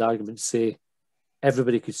understand the argument to say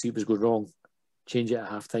everybody could see it was going wrong. Change it at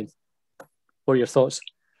half-time. What are your thoughts?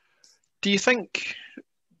 Do you think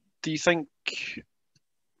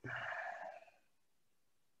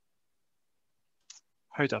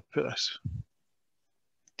how do I put this?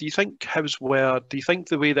 Do you think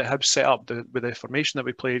the way that Hibs set up with the formation that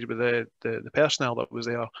we played, with the personnel that was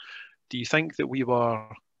there, do you think we were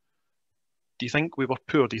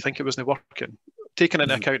poor? Do you think it wasn't working? taking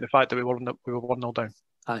into account the fact that we were 1-0 down.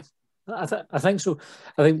 Aye. I think so.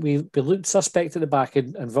 I think we looked suspect at the back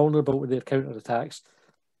and vulnerable with their counter attacks,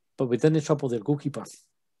 but we didn't trouble their goalkeeper.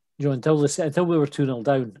 Until we were 2-0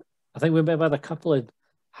 down. I think we may have had a couple of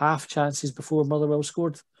half chances before Motherwell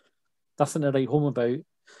scored. Nothing to write home about.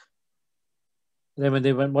 Then when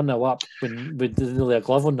they went 1-0 up, when we didn't lay a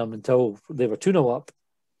glove on them until they were 2-0 up.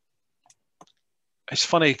 It's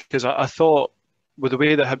funny because I thought with the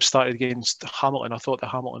way that Hibs started against Hamilton, I thought that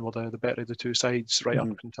Hamilton were the better of the two sides right up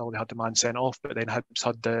until they had the man sent off. But then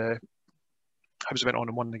Hibs went on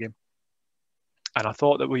and won the game. And I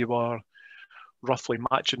thought that we were roughly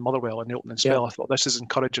matching Motherwell in the opening spell. I thought this is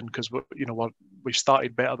encouraging because we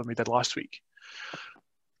started better than we did last week.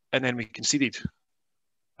 And then we conceded.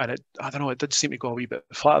 And I don't know, it did seem to go a wee bit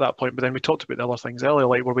flat at that point. But then we talked about the other things earlier,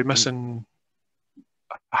 like were we missing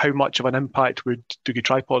how much of an impact would Dougie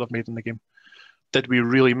Tripod have made in the game? Did we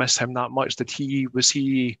really miss him that much? Was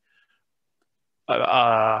he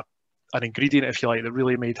an ingredient, if you like, that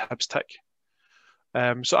really made Hibs tick?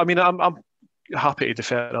 So I mean, I'm happy to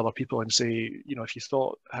defer to other people and say, if you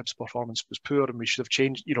thought Hibs' performance was poor and we should have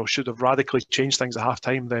changed, should have radically changed things at half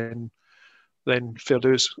time, then fair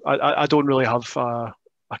dues. I don't really have a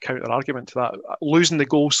counter argument to that. Losing the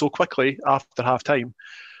goal so quickly after half time,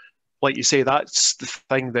 like you say, that's the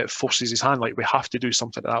thing that forces his hand. Like we have to do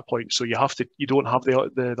something at that point. So you don't have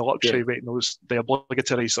the luxury waiting the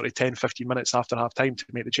obligatory sort of 10, 15 minutes after half time to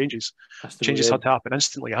make the changes. Changes had to happen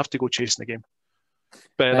instantly. You have to go chasing the game.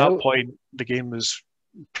 But at that point, the game was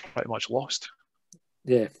pretty much lost.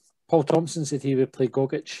 Yeah. Paul Thompson said he would play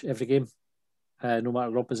Gogic every game, no matter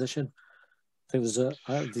what position. I think there's a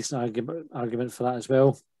decent argument for that as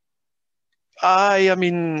well. I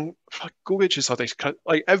mean, Gogic has had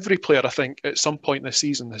like every player, I think, at some point this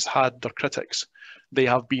season has had their critics. They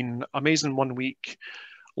have been amazing one week,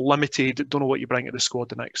 limited, don't know what you bring to the squad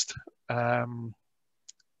the next.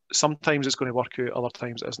 Sometimes it's going to work out, other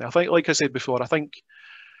times it isn't. I think, like I said before, I think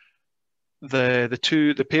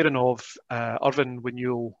the pairing of Irvin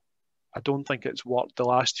Winewell, I don't think it's worked the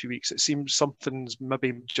last 2 weeks. It seems something's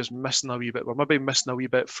maybe just missing a wee bit. We're maybe missing a wee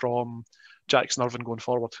bit from Jackson Irvin going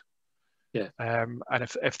forward. Yeah. And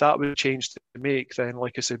if that would change to make, then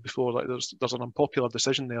like I said before, like there's an unpopular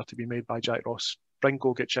decision there to be made by Jack Ross. Bring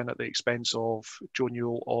Gogic in at the expense of Joe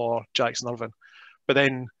Newell or Jackson Irvin. But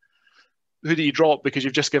then who do you drop because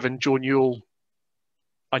you've just given Joe Newell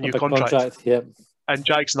a new contract? Yeah. And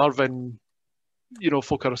Jackson Irvin,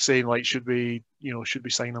 folk are saying like should we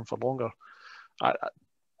sign him for longer? I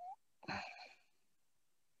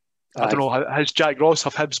don't know. Has Jack Ross,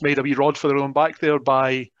 have Hibs made a wee rod for their own back there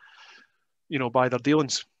by their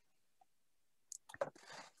dealings? I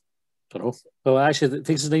don't know. Well, actually, it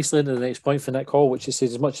takes us nicely into the next point for Nick Hall, which is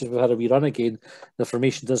as much as we've had a wee run again, the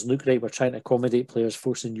formation doesn't look right. We're trying to accommodate players,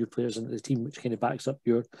 forcing new players into the team, which kind of backs up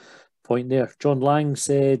your point there. John Lang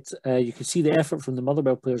said, you can see the effort from the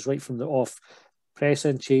Motherwell players right from the off,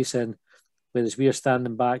 pressing, chasing, whereas we are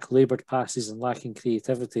standing back, laboured passes and lacking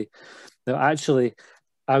creativity. Now, actually,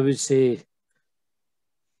 I would say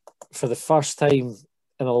for the first time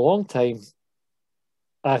in a long time,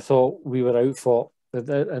 I thought we were outfought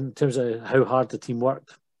in terms of how hard the team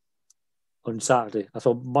worked on Saturday. I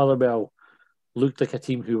thought Motherwell looked like a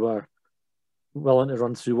team who were willing to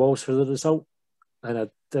run through walls for the result, and I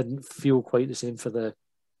didn't feel quite the same for the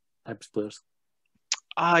Hibs players.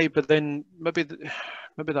 Aye, but then maybe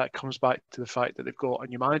that comes back to the fact that they've got a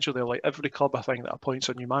new manager there. Like every club, I think, that appoints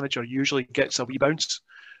a new manager usually gets a wee bounce.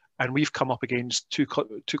 And we've come up against two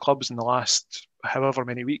clubs in the last however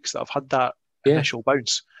many weeks that have had that initial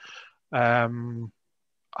bounce. I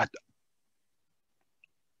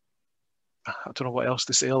don't know what else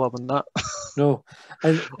to say other than that. No,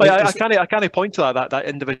 I can't point to that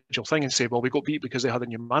individual thing and say, well, we got beat because they had a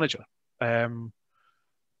new manager. But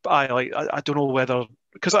I don't know whether,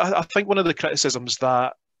 because I think one of the criticisms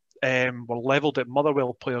that were levelled at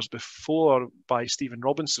Motherwell players before by Stephen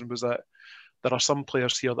Robinson was that there are some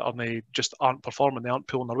players here that aren't performing, they aren't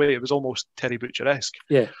pulling their weight. It was almost Terry Butcher-esque.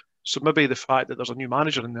 Yeah. So maybe the fact that there's a new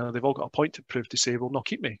manager in there, they've all got a point to prove to say, well, no,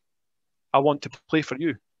 keep me. I want to play for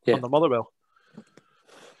you under Motherwell.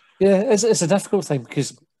 Yeah, it's a difficult thing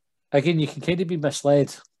because, again, you can kind of be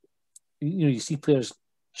misled. You see players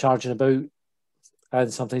charging about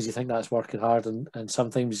and sometimes you think that's working hard and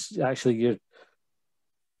sometimes actually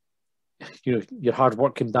your hard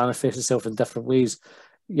work can manifest itself in different ways.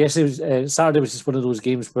 Yes, it was Saturday was just one of those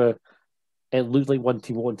games where it looked like one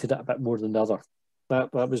team wanted it a bit more than the other.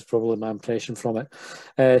 That was probably my impression from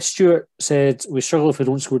it. Stuart said, we struggle if we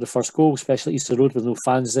don't score the first goal, especially Easter Road with no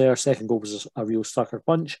fans there. Second goal was a real sucker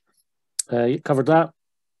punch. You covered that.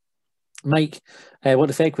 Mike, what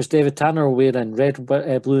effect was David Tanner wearing? Red,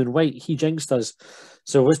 blue and white. He jinxed us.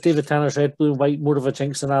 So was David Tanner's red, blue and white more of a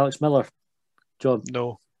jinx than Alex Miller? John?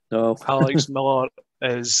 No. No. Alex Miller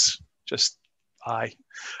is just, aye.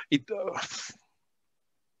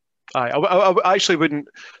 I actually wouldn't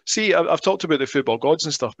see. I've talked about the football gods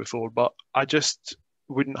and stuff before, but I just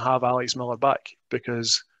wouldn't have Alex Miller back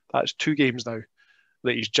because that's 2 games now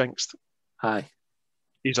that he's jinxed. Aye,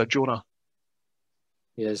 He's a Jonah.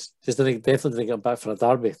 he is. Definitely didn't get him back for a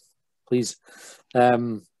derby, please.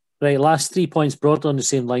 Right, last 3 points broadly on the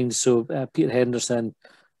same lines. So Peter Henderson,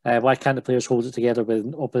 why can't the players hold it together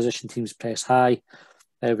when opposition teams press high?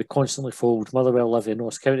 We constantly fold. Motherwell, Livy,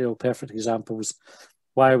 North County, all perfect examples.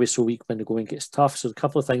 Why are we so weak when the going gets tough? So a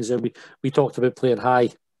couple of things there. We talked about playing high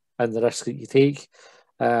and the risk that you take,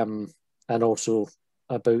 and also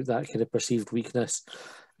about that kind of perceived weakness.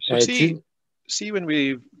 So see when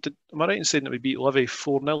we did, am I right in saying that we beat Livy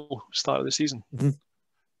 4-0 start of the season? Mm-hmm.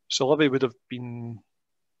 So Livy would have been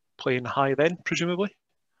playing high then, presumably?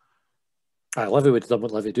 Livy would have done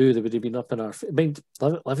what Livy do. They would have been up in our... I mean,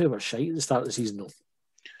 Livy were shite at the start of the season, though.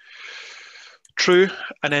 True,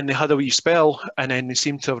 and then they had a wee spell, and then they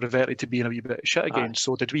seemed to have reverted to being a wee bit of shit again.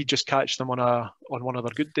 So did we just catch them on one of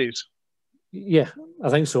their good days? Yeah, I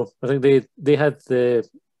think so. I think they had the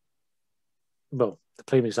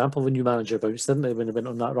prime example of a new manager bounce, didn't they, when they went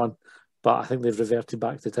on that run? But I think they've reverted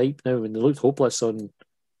back to type now, and they looked hopeless on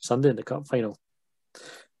Sunday in the cup final.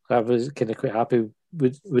 I was kind of quite happy.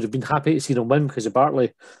 Would have been happy to see them win because of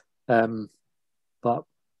Bartley, but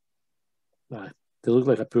they look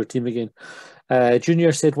like a poor team again.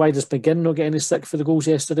 Junior said, why does McGinn not get any stick for the goals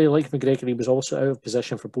yesterday? Like McGregor, he was also out of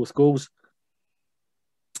position for both goals.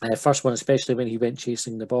 First one, especially when he went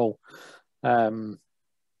chasing the ball. We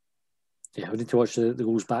need to watch the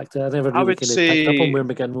goals back. I never really picked up on where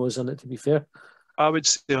McGinn was in it, to be fair. I would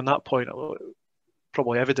say on that point,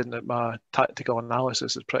 probably evident that my tactical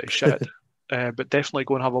analysis is pretty shit. But definitely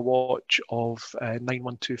go and have a watch of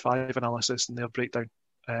 9125 analysis and their breakdown.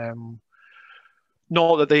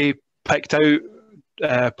 Not that they picked out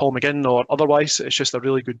Paul McGinn or otherwise, it's just a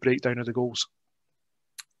really good breakdown of the goals.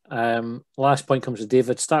 Last point comes with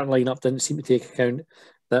David. Starting lineup didn't seem to take account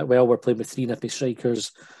that, well, we're playing with 3 nippy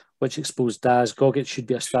strikers, which exposed Daz. Gogic should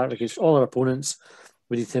be a starter against all our opponents.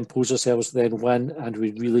 We need to impose ourselves, then win, and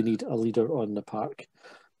we really need a leader on the park.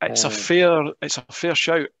 It's a fair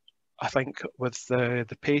shout, I think, with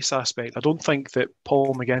the pace aspect. I don't think that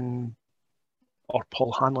Paul McGinn or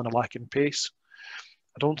Paul Hanlon are lacking pace.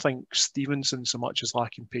 I don't think Stevenson so much is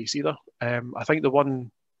lacking pace either. I think the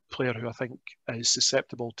one player who I think is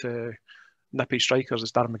susceptible to nippy strikers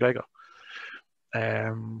is Darren McGregor.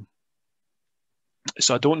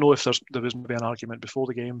 So I don't know if there was maybe an argument before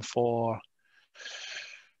the game for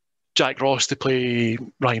Jack Ross to play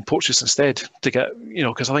Ryan Porteous instead to get,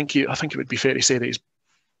 because I think it would be fair to say that he's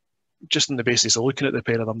just on the basis of looking at the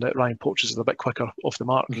pair of them that Ryan Porteous is a bit quicker off the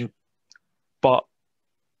mark. Mm-hmm. But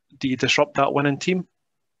do you disrupt that winning team?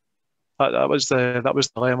 That was the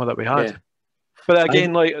dilemma that we had. Yeah. But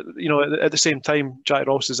again, at the same time, Jack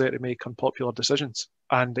Ross is there to make unpopular decisions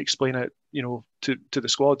and explain it, to the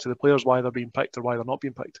squad, to the players, why they're being picked or why they're not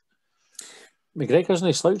being picked. McGregor's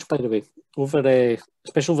no slouch, by the way,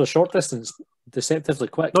 especially over short distance, deceptively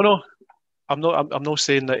quick. No, I'm not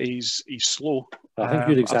saying that he's slow. I think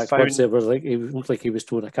your exact words there were like he looked like he was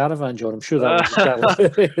towing a caravan, John. I'm sure that was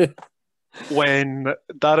exactly. When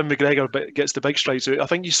Darren McGregor gets the big strikes out, I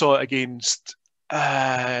think you saw it against.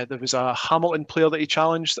 There was a Hamilton player that he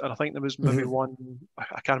challenged, and I think there was maybe one.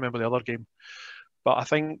 I can't remember the other game, but I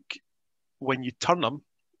think when you turn them,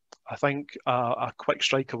 I think a quick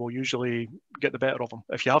striker will usually get the better of him.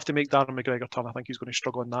 If you have to make Darren McGregor turn, I think he's going to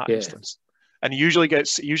struggle in that instance. And he usually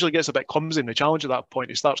gets a bit clumsy in the challenge at that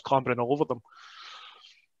point. He starts clambering all over them.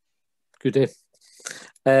 Good day.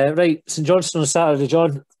 Right, St Johnstone on Saturday,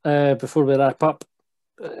 John. Before we wrap up,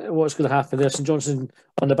 what's going to happen there? St Johnstone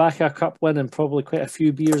on the back of a cup win and probably quite a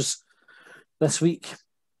few beers this week.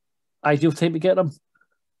 Ideal time to get them.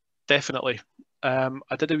 Definitely. I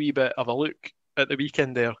did a wee bit of a look at the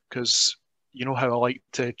weekend there because you know how I like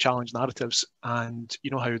to challenge narratives, and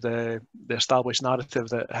you know how the established narrative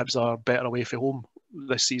that Hibs are better away from home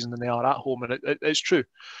this season than they are at home, and it's true.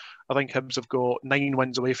 I think Hibs have got 9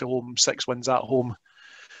 wins away from home, 6 wins at home.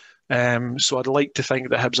 So I'd like to think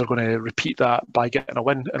that Hibs are going to repeat that by getting a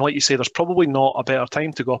win. And like you say, there's probably not a better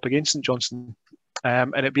time to go up against St Johnstone.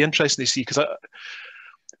 And it'd be interesting to see, because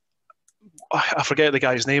I forget the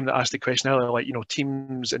guy's name that asked the question earlier,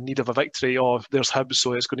 teams in need of a victory, there's Hibs,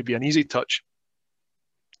 so it's going to be an easy touch.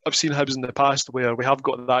 I've seen Hibs in the past where we have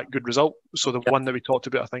got that good result. So the one that we talked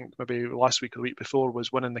about, I think maybe last week or the week before,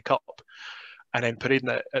 was winning the cup and then parading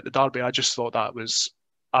it at the derby. I just thought that was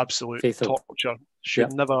absolute torture.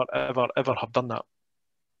 Should never, ever, ever have done that.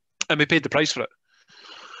 And we paid the price for it.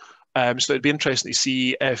 So it'd be interesting to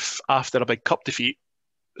see if after a big cup defeat,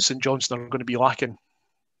 St Johnstone are going to be lacking.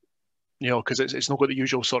 Because it's not got the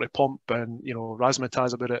usual sort of pomp and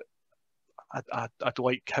razzmatazz about it. I'd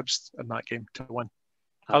like Hibs in that game to win.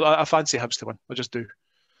 I fancy Hibs to win. I just do.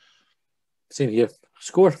 Same here.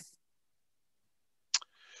 Score? I'm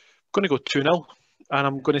going to go 2-0. And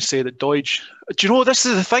I'm going to say that Doidge... Do you know, this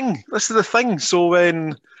is the thing. So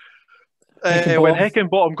when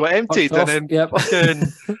Heckingbottom got emptied and then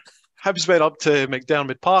fucking Hibs went up to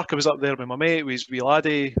McDermott Park. I was up there with my mate, with his wee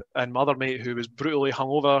laddie, and my other mate who was brutally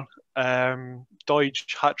hungover.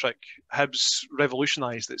 Doidge hat-trick. Hibs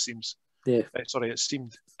revolutionised, it seems. Yeah. It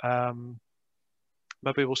seemed.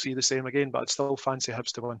 Maybe we'll see the same again, but I'd still fancy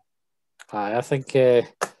Hibs to win. I think 2-0,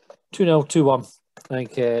 2-1. I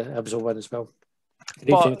think Hibs will win as well.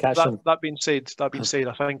 That being said,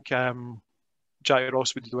 I think Jack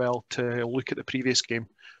Ross would do well to look at the previous game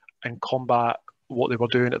and combat what they were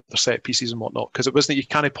doing at their set pieces and whatnot. Because it wasn't, you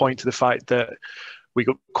can't point to the fact that we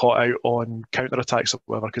got caught out on counter-attacks or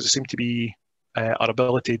whatever, because it seemed to be our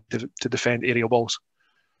ability to defend aerial balls.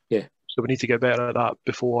 Yeah. So we need to get better at that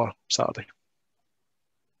before Saturday.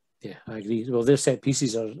 Yeah, I agree. Well, their set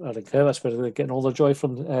pieces are incredible. That's where they're getting all their joy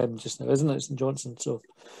from just now, isn't it, St Johnstone? So,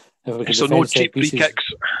 no cheap free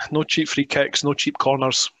kicks, no cheap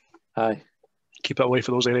corners. Aye. Keep it away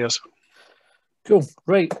from those areas. Cool.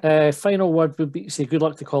 Right. Final word would be to say good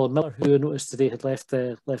luck to Colin Miller, who I noticed today had left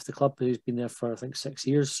the club. He's been there for, I think, 6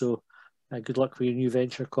 years. So good luck for your new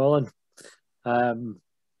venture, Colin.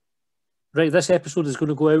 Right. This episode is going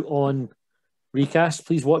to go out on Recast.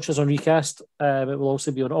 Please watch us on Recast. It will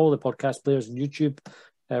also be on all the podcast players on YouTube,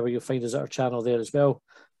 where you'll find us at our channel there as well.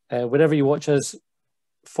 Wherever you watch us,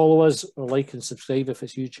 follow us or like and subscribe if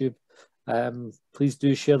it's YouTube. Please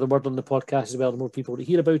do share the word on the podcast as well. The more people that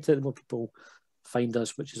hear about it, the more people find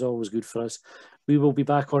us, which is always good for us. We will be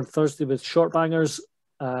back on Thursday with short bangers.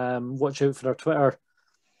 Watch out for our Twitter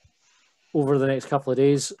over the next couple of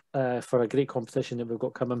days for a great competition that we've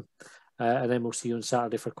got coming. And then we'll see you on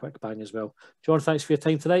Saturday for Quick Bang as well. John, thanks for your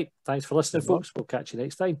time tonight. Thanks for listening, folks. We'll catch you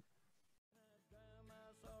next time.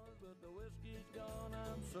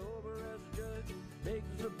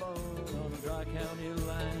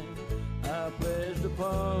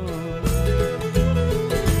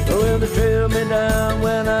 Well, they trailed me down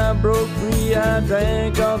when I broke free. I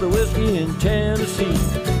drank all the whiskey in Tennessee.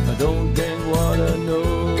 I don't drink water,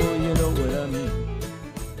 no.